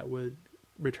companies that would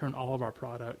return all of our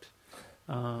product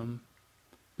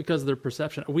because of their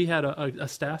perception. We had a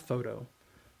staff photo,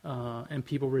 and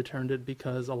people returned it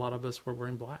because a lot of us were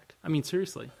wearing black. I mean,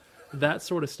 seriously, that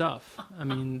sort of stuff. I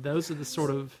mean, those are the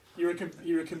sort of you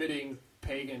were committing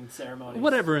pagan ceremonies.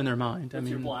 whatever in their mind. I With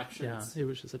mean, your black shirts. yeah, it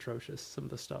was just atrocious. Some of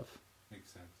the stuff.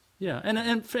 Makes sense. Yeah, and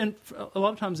a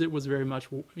lot of times it was very much,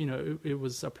 it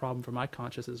was a problem for my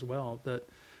conscience as well, that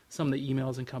some of the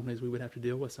emails and companies we would have to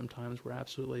deal with sometimes were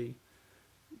absolutely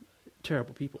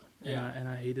terrible people. Yeah. And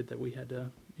I hated that we had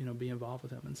to, be involved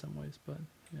with them in some ways, but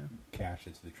yeah. Cash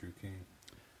is the true king.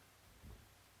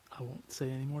 I won't say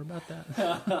any more about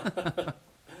that.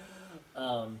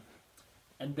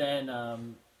 And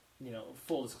then,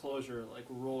 full disclosure, like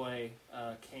Roy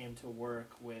came to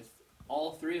work with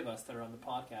all three of us that are on the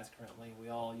podcast currently. We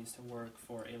all used to work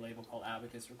for a label called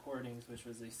Abacus Recordings, which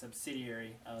was a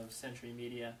subsidiary of Century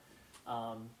Media.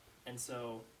 And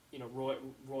so,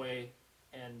 Roy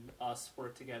and us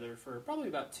worked together for probably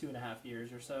about 2.5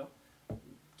 years or so,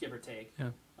 give or take.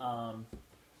 Yeah.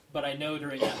 But I know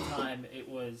during that time it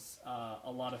was a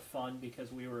lot of fun because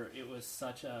it was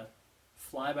such a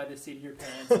fly by the seat of your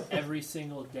pants. Every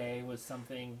single day was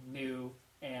something new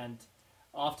and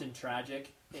often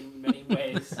tragic in many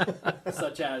ways,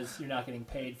 such as you're not getting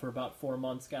paid for about 4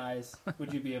 months, guys.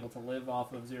 Would you be able to live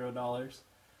off of $0?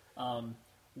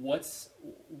 What's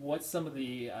some of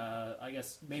the I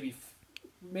guess maybe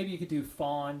you could do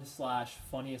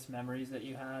fond/funniest memories that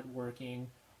you had working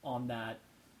on that?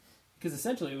 Because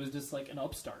essentially it was just like an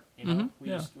upstart.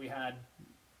 We had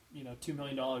 $2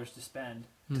 million to spend.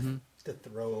 Mm-hmm. To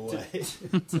throw away.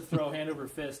 to throw hand over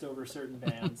fist over certain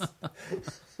bands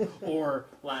or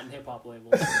Latin hip hop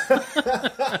labels.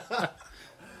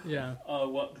 Yeah.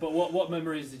 What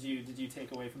memories did you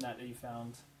take away from that you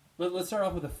found? Let's start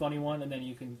off with a funny one, and then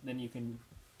you can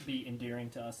be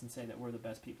endearing to us and say that we're the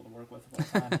best people to work with of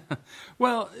all time.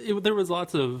 Well, there was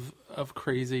lots of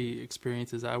crazy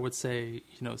experiences. I would say,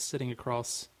 sitting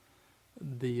across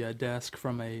the desk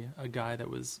from a guy that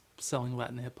was selling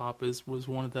Latin hip hop was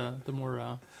one of the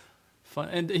more fun.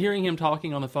 And hearing him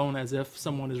talking on the phone as if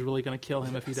someone is really going to kill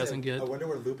him if he doesn't get. I wonder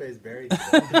where Lupe is buried.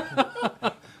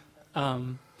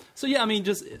 So yeah, I mean,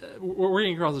 just we're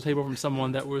working across the table from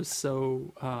someone that was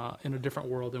so in a different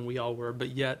world than we all were, but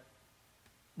yet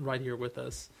right here with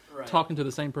us, Right. talking to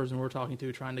the same person we're talking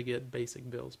to, trying to get basic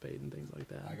bills paid and things like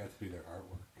that. I got to do their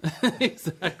artwork.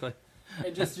 Exactly.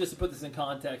 And just to put this in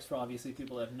context for obviously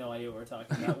people that have no idea what we're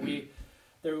talking about,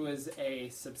 there was a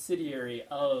subsidiary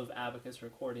of Abacus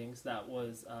Recordings that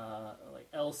was like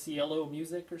El Cielo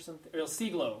Music or something, or El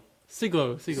Siglo.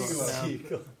 Siglo.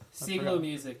 Siglo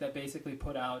Music that basically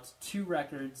put out 2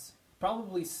 records,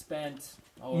 probably spent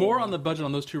more on the budget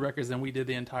on those 2 records than we did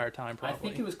the entire time, probably. I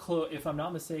think it was close. If I'm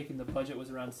not mistaken, the budget was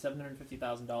around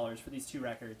 $750,000 for these 2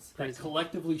 records Crazy. that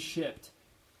collectively shipped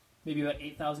maybe about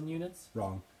 8,000 units.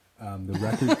 Wrong. The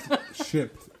records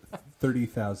shipped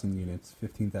 30,000 units,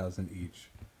 15,000 each.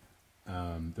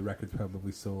 The records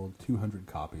probably sold 200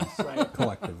 copies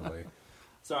collectively.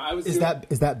 So I was. Is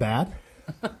that bad?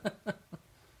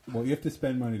 Well, you have to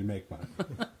spend money to make money.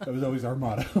 That was always our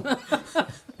motto.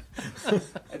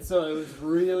 And so it was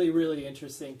really, really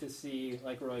interesting to see,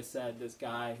 like Roy said, this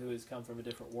guy who has come from a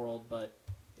different world but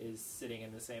is sitting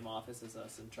in the same office as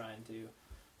us and trying to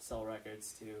sell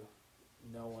records to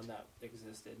no one that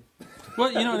existed.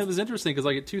 Well, and it was interesting because,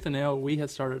 like, at Tooth and Nail, we had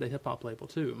started a hip hop label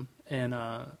too, and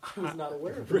I was not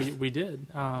aware of it. we did.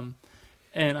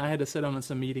 And I had to sit on in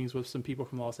some meetings with some people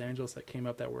from Los Angeles that came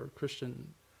up that were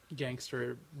Christian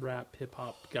gangster rap hip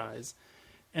hop guys,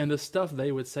 and the stuff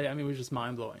they would say, I mean, was just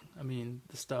mind blowing. I mean,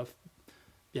 the stuff,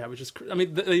 it was just. I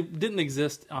mean, they didn't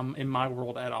exist in my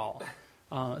world at all.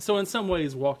 So in some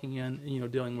ways, walking in,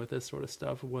 dealing with this sort of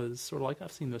stuff was sort of like,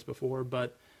 I've seen this before,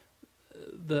 but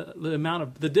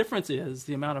the difference is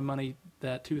the amount of money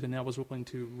that Tooth and Nail was willing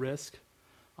to risk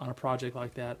on a project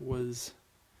like that was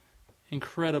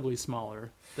incredibly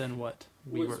smaller than what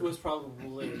we were. Was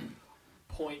probably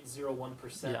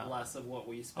 0.01% less of what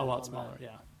we spent. A lot on smaller,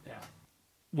 that. yeah.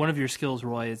 One of your skills,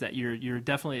 Roy, is that you're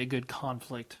definitely a good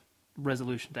conflict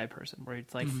resolution type person, where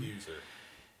it's like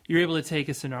you're able to take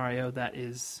a scenario that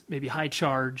is maybe high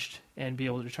charged and be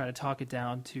able to try to talk it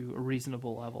down to a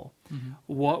reasonable level. Mm-hmm.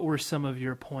 What were some of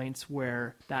your points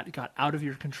where that got out of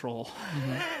your control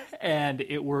and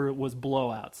it was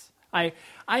blowouts? I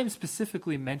am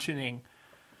specifically mentioning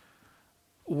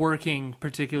working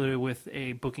particularly with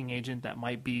a booking agent that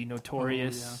might be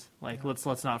notorious.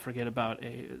 Let's not forget about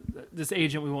this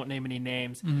agent. We won't name any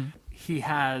names. He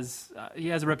has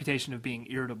a reputation of being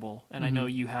irritable, and I know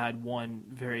you had one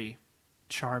very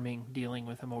charming dealing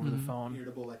with him over the phone.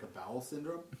 Irritable like a bowel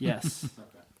syndrome? Yes.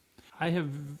 Okay. I have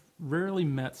rarely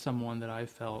met someone that I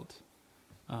felt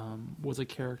was a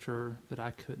character that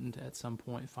I couldn't at some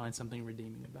point find something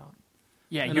redeeming about.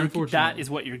 Yeah, And that unfortunately- is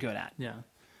what you're good at. Yeah.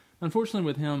 Unfortunately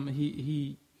with him,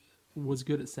 he was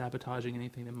good at sabotaging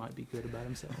anything that might be good about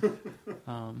himself.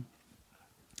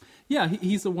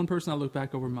 He's the one person I look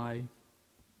back over my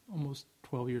almost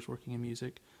 12 years working in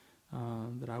music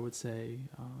that I would say,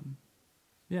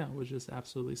 was just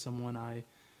absolutely someone I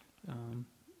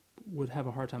would have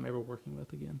a hard time ever working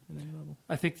with again at any level.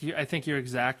 I think your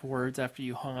exact words after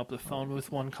you hung up the phone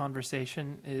with one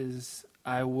conversation is,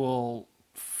 "I will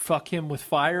fuck him with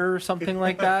fire" or something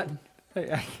like that.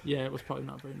 Yeah, it was probably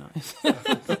not very nice.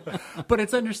 But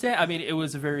it's I mean, it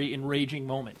was a very enraging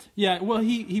moment. Yeah, well,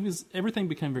 everything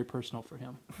became very personal for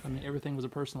him. I mean, everything was a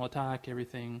personal attack,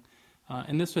 everything.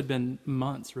 And this had been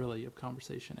months, really, of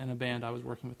conversation. And a band I was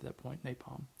working with at that point,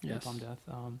 Napalm Death,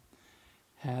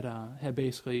 had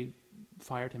basically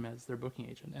fired him as their booking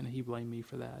agent, and he blamed me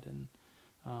for that. And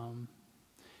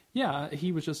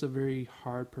he was just a very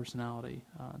hard personality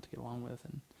to get along with.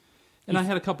 And I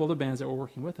had a couple other bands that were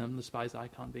working with him, the Spies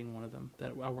Icon being one of them,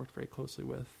 that I worked very closely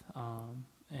with.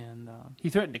 He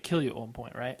threatened to kill you at one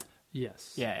point, right?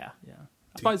 Yes. Yeah.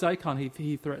 Spies Icon,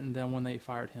 he threatened them when they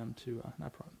fired him to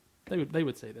they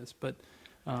would say this, but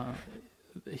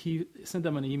he sent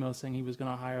them an email saying he was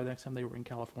going to hire, the next time they were in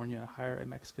California, hire a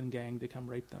Mexican gang to come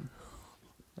rape them.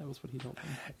 That was what he told them.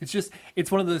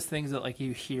 It's one of those things that, like,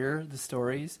 you hear the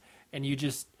stories and you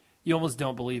almost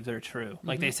don't believe they're true.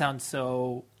 Like, they sound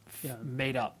so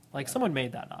made up. Like, someone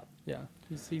made that up. Yeah,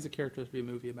 he's a character to be a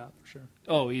movie about, for sure.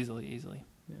 Oh, easily.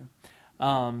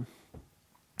 Yeah.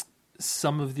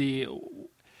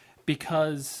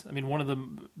 Because, I mean, one of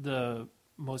the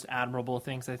most admirable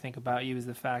things I think about you is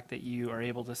the fact that you are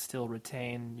able to still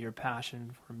retain your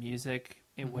passion for music,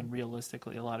 and when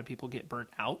realistically a lot of people get burnt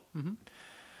out.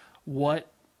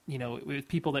 What, with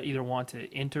people that either want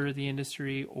to enter the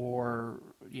industry or,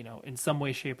 in some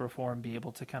way, shape, or form be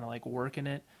able to kind of like work in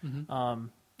it,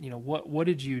 what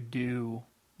did you do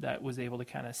that was able to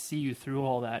kind of see you through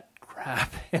all that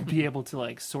crap and be able to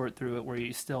like sort through it where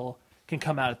you still can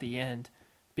come out at the end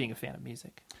being a fan of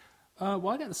music? Well,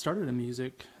 I got started in the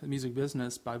music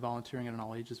business by volunteering at an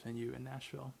all-ages venue in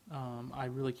Nashville. I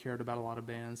really cared about a lot of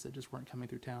bands that just weren't coming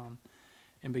through town,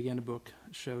 and began to book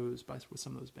shows with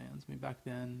some of those bands. I mean, back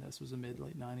then, this was the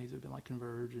mid-late 90s. It had been like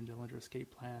Converge and Dillinger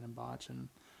Escape Plan and Botch and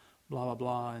blah, blah,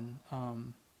 blah.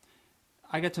 And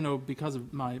I got to know, because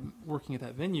of my working at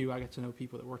that venue, I got to know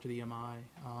people that worked at EMI.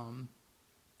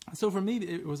 So for me,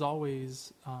 it was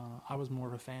always, I was more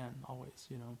of a fan, always,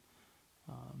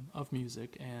 of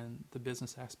music, and the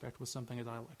business aspect was something that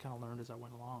I kind of learned as I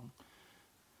went along.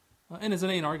 And as an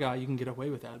A&R guy, you can get away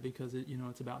with that because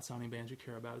it's about signing bands you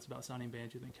care about. It's about signing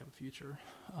bands you think have a future.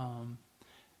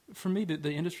 For me,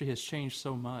 the industry has changed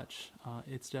so much.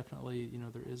 It's definitely,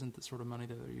 there isn't the sort of money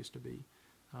that there used to be.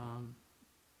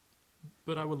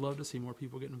 But I would love to see more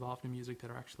people get involved in music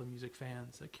that are actually music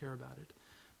fans, that care about it,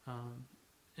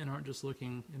 and aren't just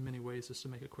looking in many ways just to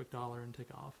make a quick dollar and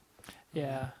take off.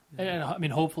 Yeah. And I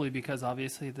mean, hopefully, because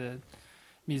obviously the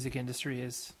music industry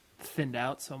is thinned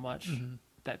out so much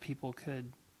that people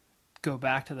could go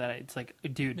back to that. It's like,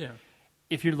 dude,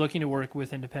 if you're looking to work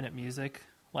with independent music,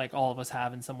 like all of us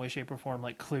have in some way, shape, or form,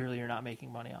 like clearly you're not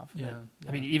making money off of it.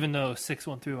 I mean, even though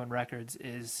 613 Records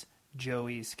is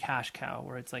Joey's cash cow,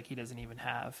 where it's like he doesn't even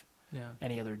have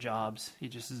any other jobs. He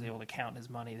just is able to count his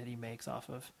money that he makes off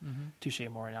of Touche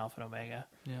Amore and Alpha and Omega.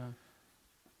 Yeah.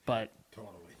 But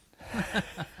Totally.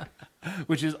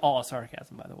 which is all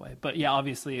sarcasm, by the way. But yeah,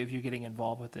 obviously, if you're getting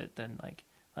involved with it, then like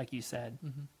you said,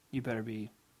 you better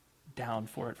be down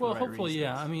for it. For Well, the right hopefully, reasons.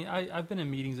 yeah. I mean, I've been in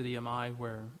meetings at EMI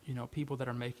where people that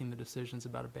are making the decisions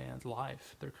about a band's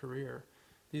life, their career,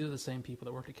 these are the same people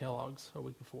that worked at Kellogg's a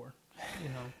week before.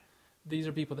 These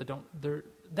are people that don't.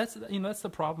 That's the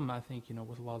problem, I think,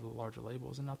 with a lot of the larger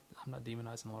labels. And I'm not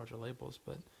demonizing the larger labels,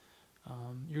 but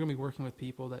you're going to be working with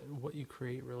people that what you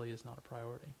create really is not a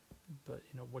priority, but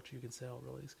what you can sell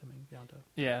really is coming down to.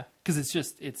 Yeah, because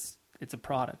it's a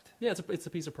product. Yeah, it's a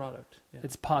piece of product. Yeah.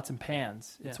 It's pots and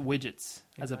pans. It's Yeah. widgets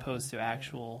as Exactly. opposed to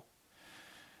actual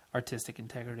artistic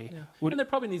integrity. Yeah. Would- And there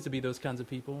probably needs to be those kinds of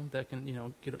people that can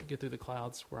get through the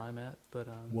clouds where I'm at. But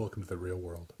Welcome to the real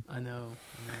world. I know.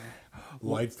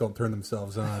 Lights don't turn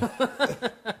themselves on.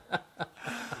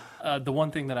 The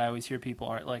one thing that I always hear people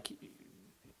are like,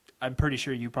 I'm pretty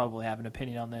sure you probably have an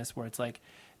opinion on this, where it's like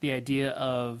the idea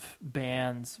of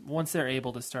bands, once they're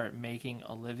able to start making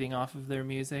a living off of their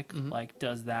music, like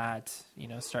does that,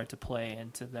 start to play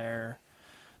into the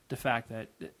fact that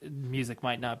music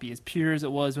might not be as pure as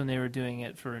it was when they were doing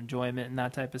it for enjoyment and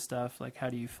that type of stuff? Like, how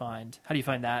do you find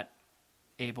that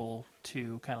able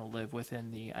to kind of live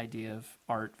within the idea of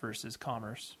art versus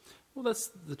commerce? Well, that's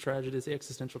the tragedy, it's the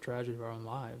existential tragedy of our own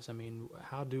lives. I mean,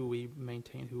 how do we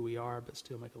maintain who we are but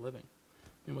still make a living?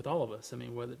 I mean, with all of us. I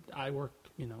mean, whether I've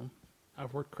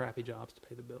worked crappy jobs to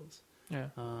pay the bills. Yeah.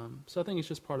 So I think it's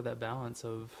just part of that balance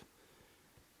of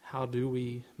how do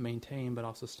we maintain but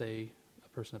also stay a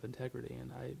person of integrity,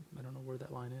 and I don't know where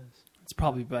that line is. It's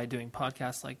probably by doing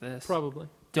podcasts like this. Probably.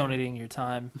 Donating your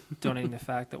time, donating the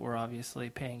fact that we're obviously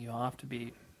paying you off to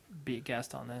be a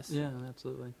guest on this. Yeah,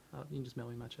 absolutely. You can just mail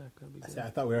me my check. That'd be good. I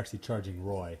thought we were actually charging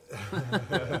Roy.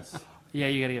 Yeah,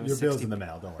 you got to give Your us bill's 60. in the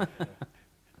mail, don't worry.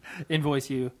 Invoice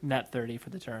you, net 30 for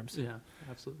the terms. Yeah,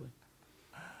 absolutely.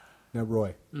 Now,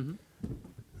 Roy, Mm-hmm.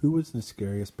 who was the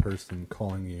scariest person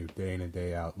calling you day in and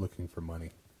day out looking for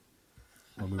money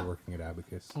when we were working at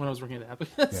Abacus? When I was working at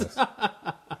Abacus? Yes.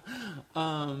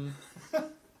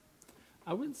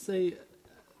 I wouldn't say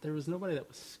there was nobody that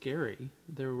was scary.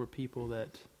 There were people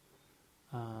that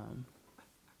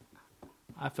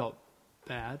I felt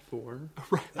bad for.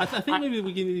 Right. I think maybe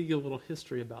we need to get a little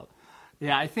history about.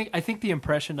 Yeah, I think the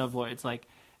impression of what it's like,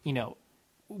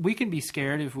 we can be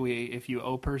scared if you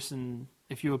owe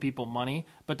people money,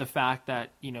 but the fact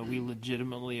that, we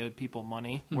legitimately owed people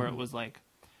money, where it was like,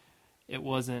 it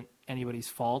wasn't anybody's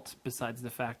fault besides the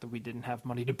fact that we didn't have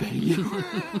money to pay you.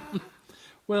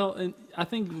 Well, and I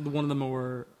think one of the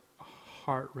more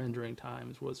heart-rendering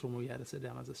times was when we had to sit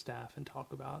down as a staff and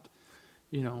talk about,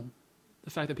 the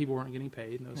fact that people weren't getting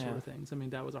paid and those sort of things. I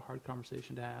mean, that was a hard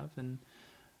conversation to have, and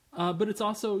but it's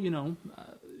also,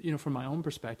 from my own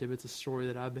perspective, it's a story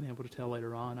that I've been able to tell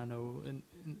later on. I know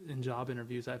in job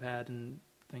interviews I've had and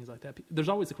things like that, there's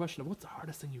always the question of what's the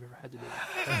hardest thing you've ever had to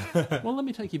do. Well, let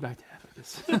me take you back to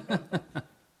Abacus.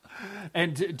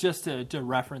 And just to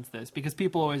reference this, because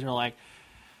people always are like,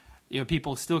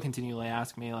 people still continually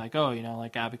ask me like, oh,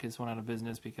 like Abacus went out of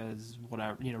business because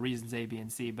whatever, reasons A, B,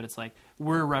 and C. But it's like,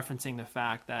 we're referencing the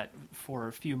fact that for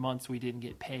a few months we didn't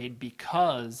get paid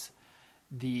because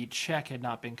the check had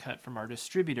not been cut from our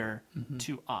distributor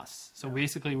to us. So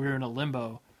basically we were in a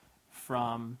limbo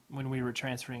from when we were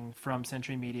transferring from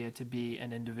Century Media to be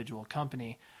an individual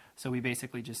company. So we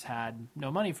basically just had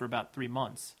no money for about 3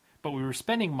 months. But we were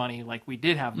spending money like we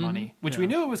did have money, which we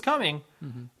knew it was coming,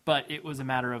 but it was a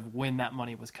matter of when that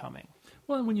money was coming.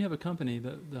 Well, and when you have a company,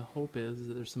 the hope is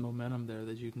that there's some momentum there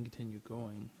that you can continue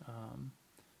going.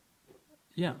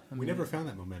 We never found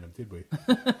that momentum, did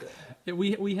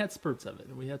we? We had spurts of it.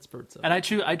 And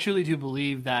I truly do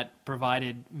believe that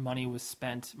provided money was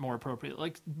spent more appropriately,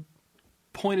 like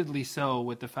pointedly so,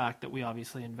 with the fact that we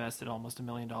obviously invested almost $1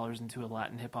 million into a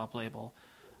Latin hip hop label.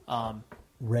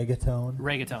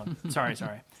 Reggaeton. Sorry. It's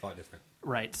a lot different.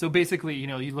 Right. So basically,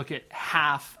 you look at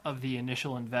half of the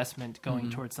initial investment going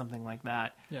towards something like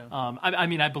that. Yeah.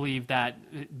 I believe that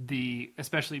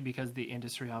especially because the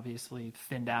industry obviously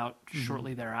thinned out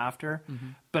shortly thereafter,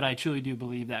 but I truly do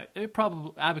believe that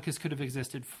Abacus could have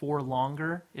existed for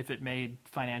longer if it made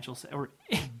financial or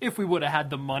if we would have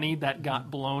had the money that got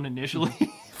blown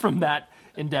initially from that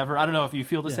endeavor. I don't know if you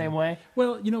feel the same way.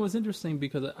 Well, it was interesting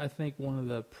because I think one of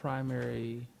the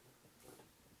primary,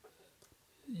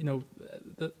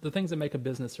 the things that make a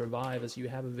business survive is you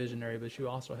have a visionary, but you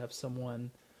also have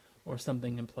someone or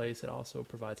something in place that also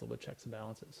provides a little bit of checks and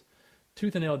balances.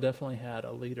 Tooth and Nail definitely had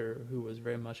a leader who was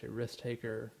very much a risk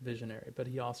taker, visionary, but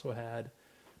he also had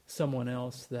someone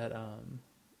else that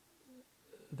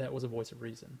was a voice of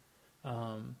reason.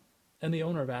 And the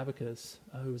owner of Abacus,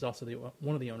 who was also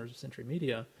one of the owners of Century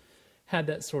Media, had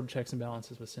that sort of checks and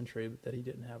balances with Century that he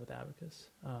didn't have with Abacus.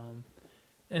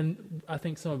 And I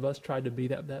think some of us tried to be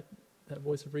that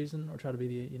voice of reason, or try to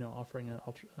be the offering an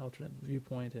alternate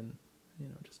viewpoint, and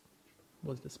just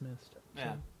was dismissed.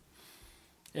 Yeah.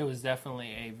 It was definitely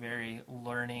a very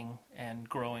learning and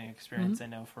growing experience, I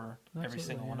know, for every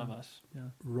single one of us. Yeah.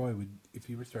 Roy, if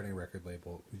you were starting a record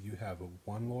label, would you have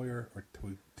one lawyer or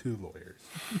two lawyers?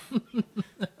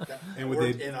 And would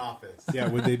they in office? Yeah,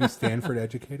 would they be Stanford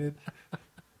educated?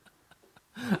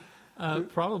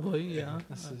 Probably, yeah.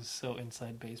 This is so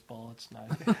inside baseball. It's not.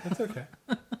 That's okay.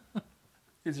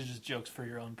 These are just jokes for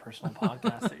your own personal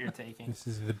podcast that you're taking. This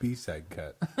is the B-side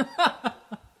cut.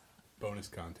 Bonus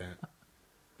content.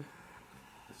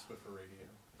 Swiffer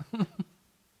Radio.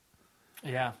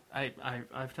 Yeah,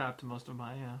 I've tapped most of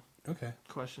my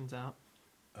questions out.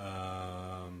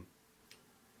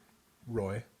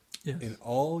 Roy, Yes. in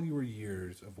all your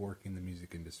years of working in the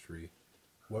music industry,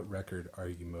 what record are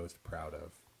you most proud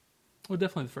of? Well,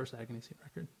 definitely the first Agony Scene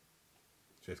record.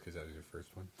 Just because that was your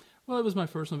first one? Well, it was my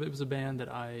first one, but it was a band that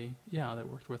that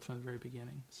worked with from the very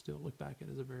beginning. Still look back at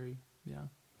it as a very,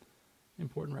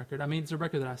 important record. I mean, it's a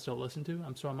record that I still listen to.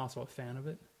 I'm also a fan of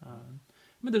it.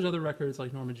 There's other records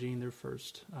like Norma Jean, their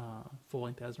first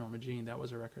full-length as Norma Jean. That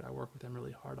was a record I worked with them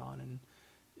really hard on, and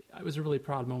it was a really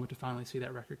proud moment to finally see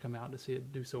that record come out and to see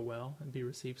it do so well and be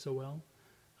received so well.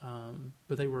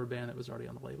 But they were a band that was already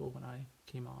on the label when I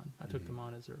came on. I took them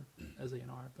on as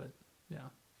A&R, but yeah.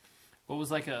 What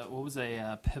was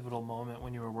a pivotal moment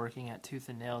when you were working at Tooth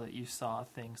and Nail that you saw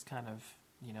things kind of,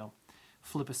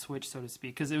 flip a switch, so to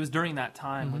speak? Because it was during that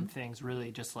time when things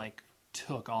really just like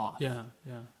took off. Yeah.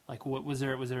 Like, what was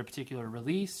there? Was there a particular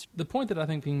release? The point that I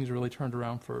think things really turned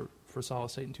around for Solid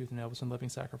State and Tooth and Nail was when Living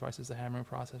Sacrifices, the Hammering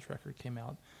Process record came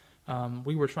out.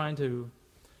 We were trying to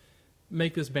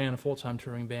make this band a full-time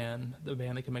touring band, the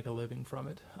band that could make a living from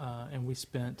it. And we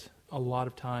spent a lot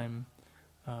of time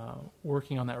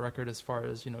working on that record as far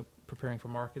as, preparing for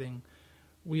marketing.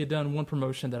 We had done one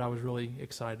promotion that I was really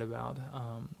excited about.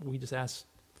 We just asked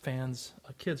fans,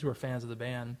 kids who are fans of the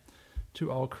band, to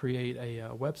all create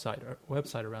a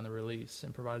website around the release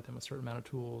and provided them with a certain amount of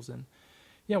tools. And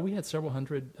we had several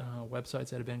hundred websites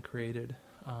that had been created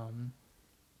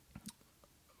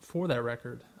for that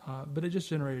record, but it just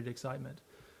generated excitement.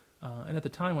 And at the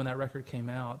time when that record came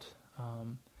out,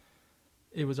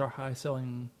 it was our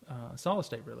high-selling Solid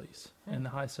State release and the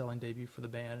high-selling debut for the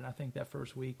band. And I think that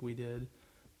first week we did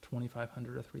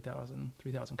 2,500 or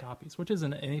 3,000 copies, which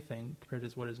isn't anything compared to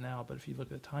what it is now. But if you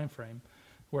look at the time frame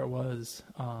where it was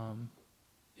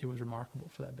remarkable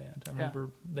for that band. I remember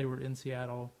they were in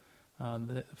Seattle.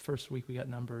 The first week we got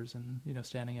numbers and,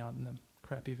 standing out in the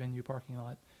crappy venue parking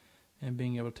lot and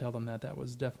being able to tell them that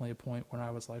was definitely a point when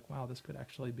I was like, wow, this could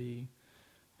actually be,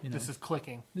 This is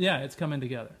clicking. Yeah, it's coming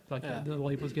together. Like the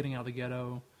label's getting out of the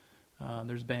ghetto.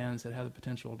 There's bands that have the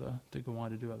potential to go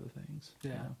on to do other things.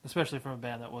 Yeah, especially from a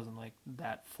band that wasn't like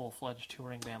that full-fledged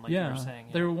touring band like you were saying.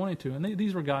 They were wanting to. And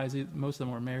these were guys, most of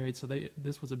them were married, so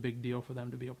this was a big deal for them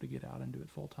to be able to get out and do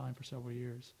it full-time for several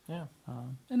years. Yeah.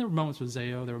 And there were moments with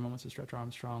Zayo, there were moments with Stretch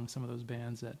Armstrong, some of those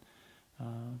bands that,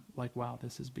 wow,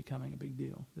 this is becoming a big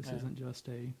deal. This isn't just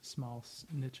a small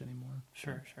niche anymore.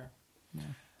 Sure. Yeah.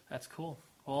 That's cool.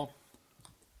 Well,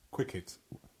 quick hits.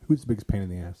 Who's the biggest pain in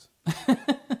the ass?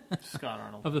 Scott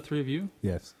Arnold. Of the three of you?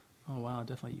 Yes. Oh, wow,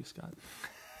 definitely you, Scott.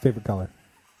 Favorite color?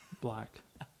 Black.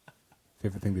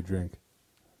 Favorite thing to drink?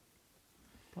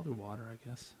 Probably water, I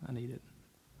guess. I need it.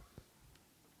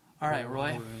 All right,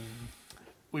 Roy.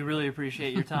 We really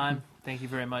appreciate your time. Thank you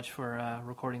very much for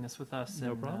recording this with us.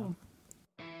 No problem.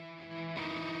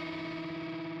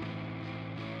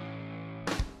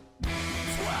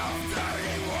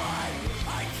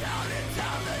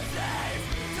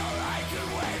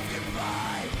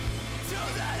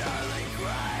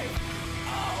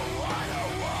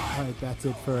 All right, that's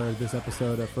it for this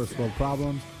episode of First World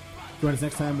Problems. Join us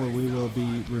next time where we will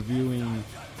be reviewing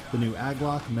the new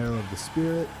Aglock, Marrow of the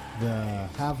Spirit, the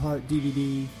Have Heart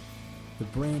DVD, the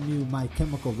brand new My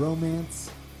Chemical Romance,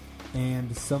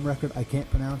 and some record I can't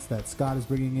pronounce that Scott is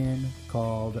bringing in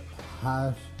called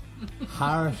Harashar.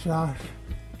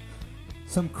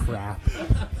 Some crap.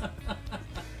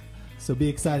 So be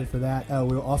excited for that.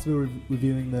 We'll also be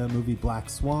reviewing the movie Black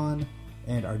Swan,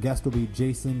 and our guest will be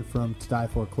Jason from To Die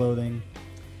For Clothing.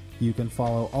 You can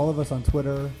follow all of us on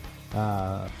Twitter.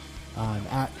 I'm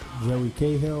at Joey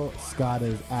Cahill. Scott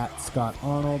is at Scott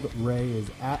Arnold. Ray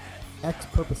is at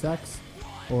XPurposeX.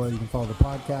 Or you can follow the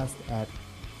podcast at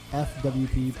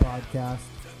FWP Podcast.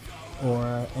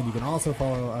 And you can also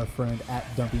follow our friend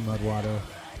at Dumpy Mudwater.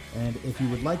 And if you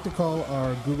would like to call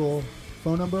our Google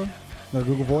phone number, our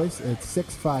Google Voice, it's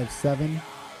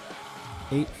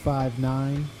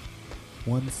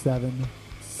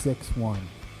 657-859-1761.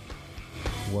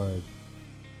 Word.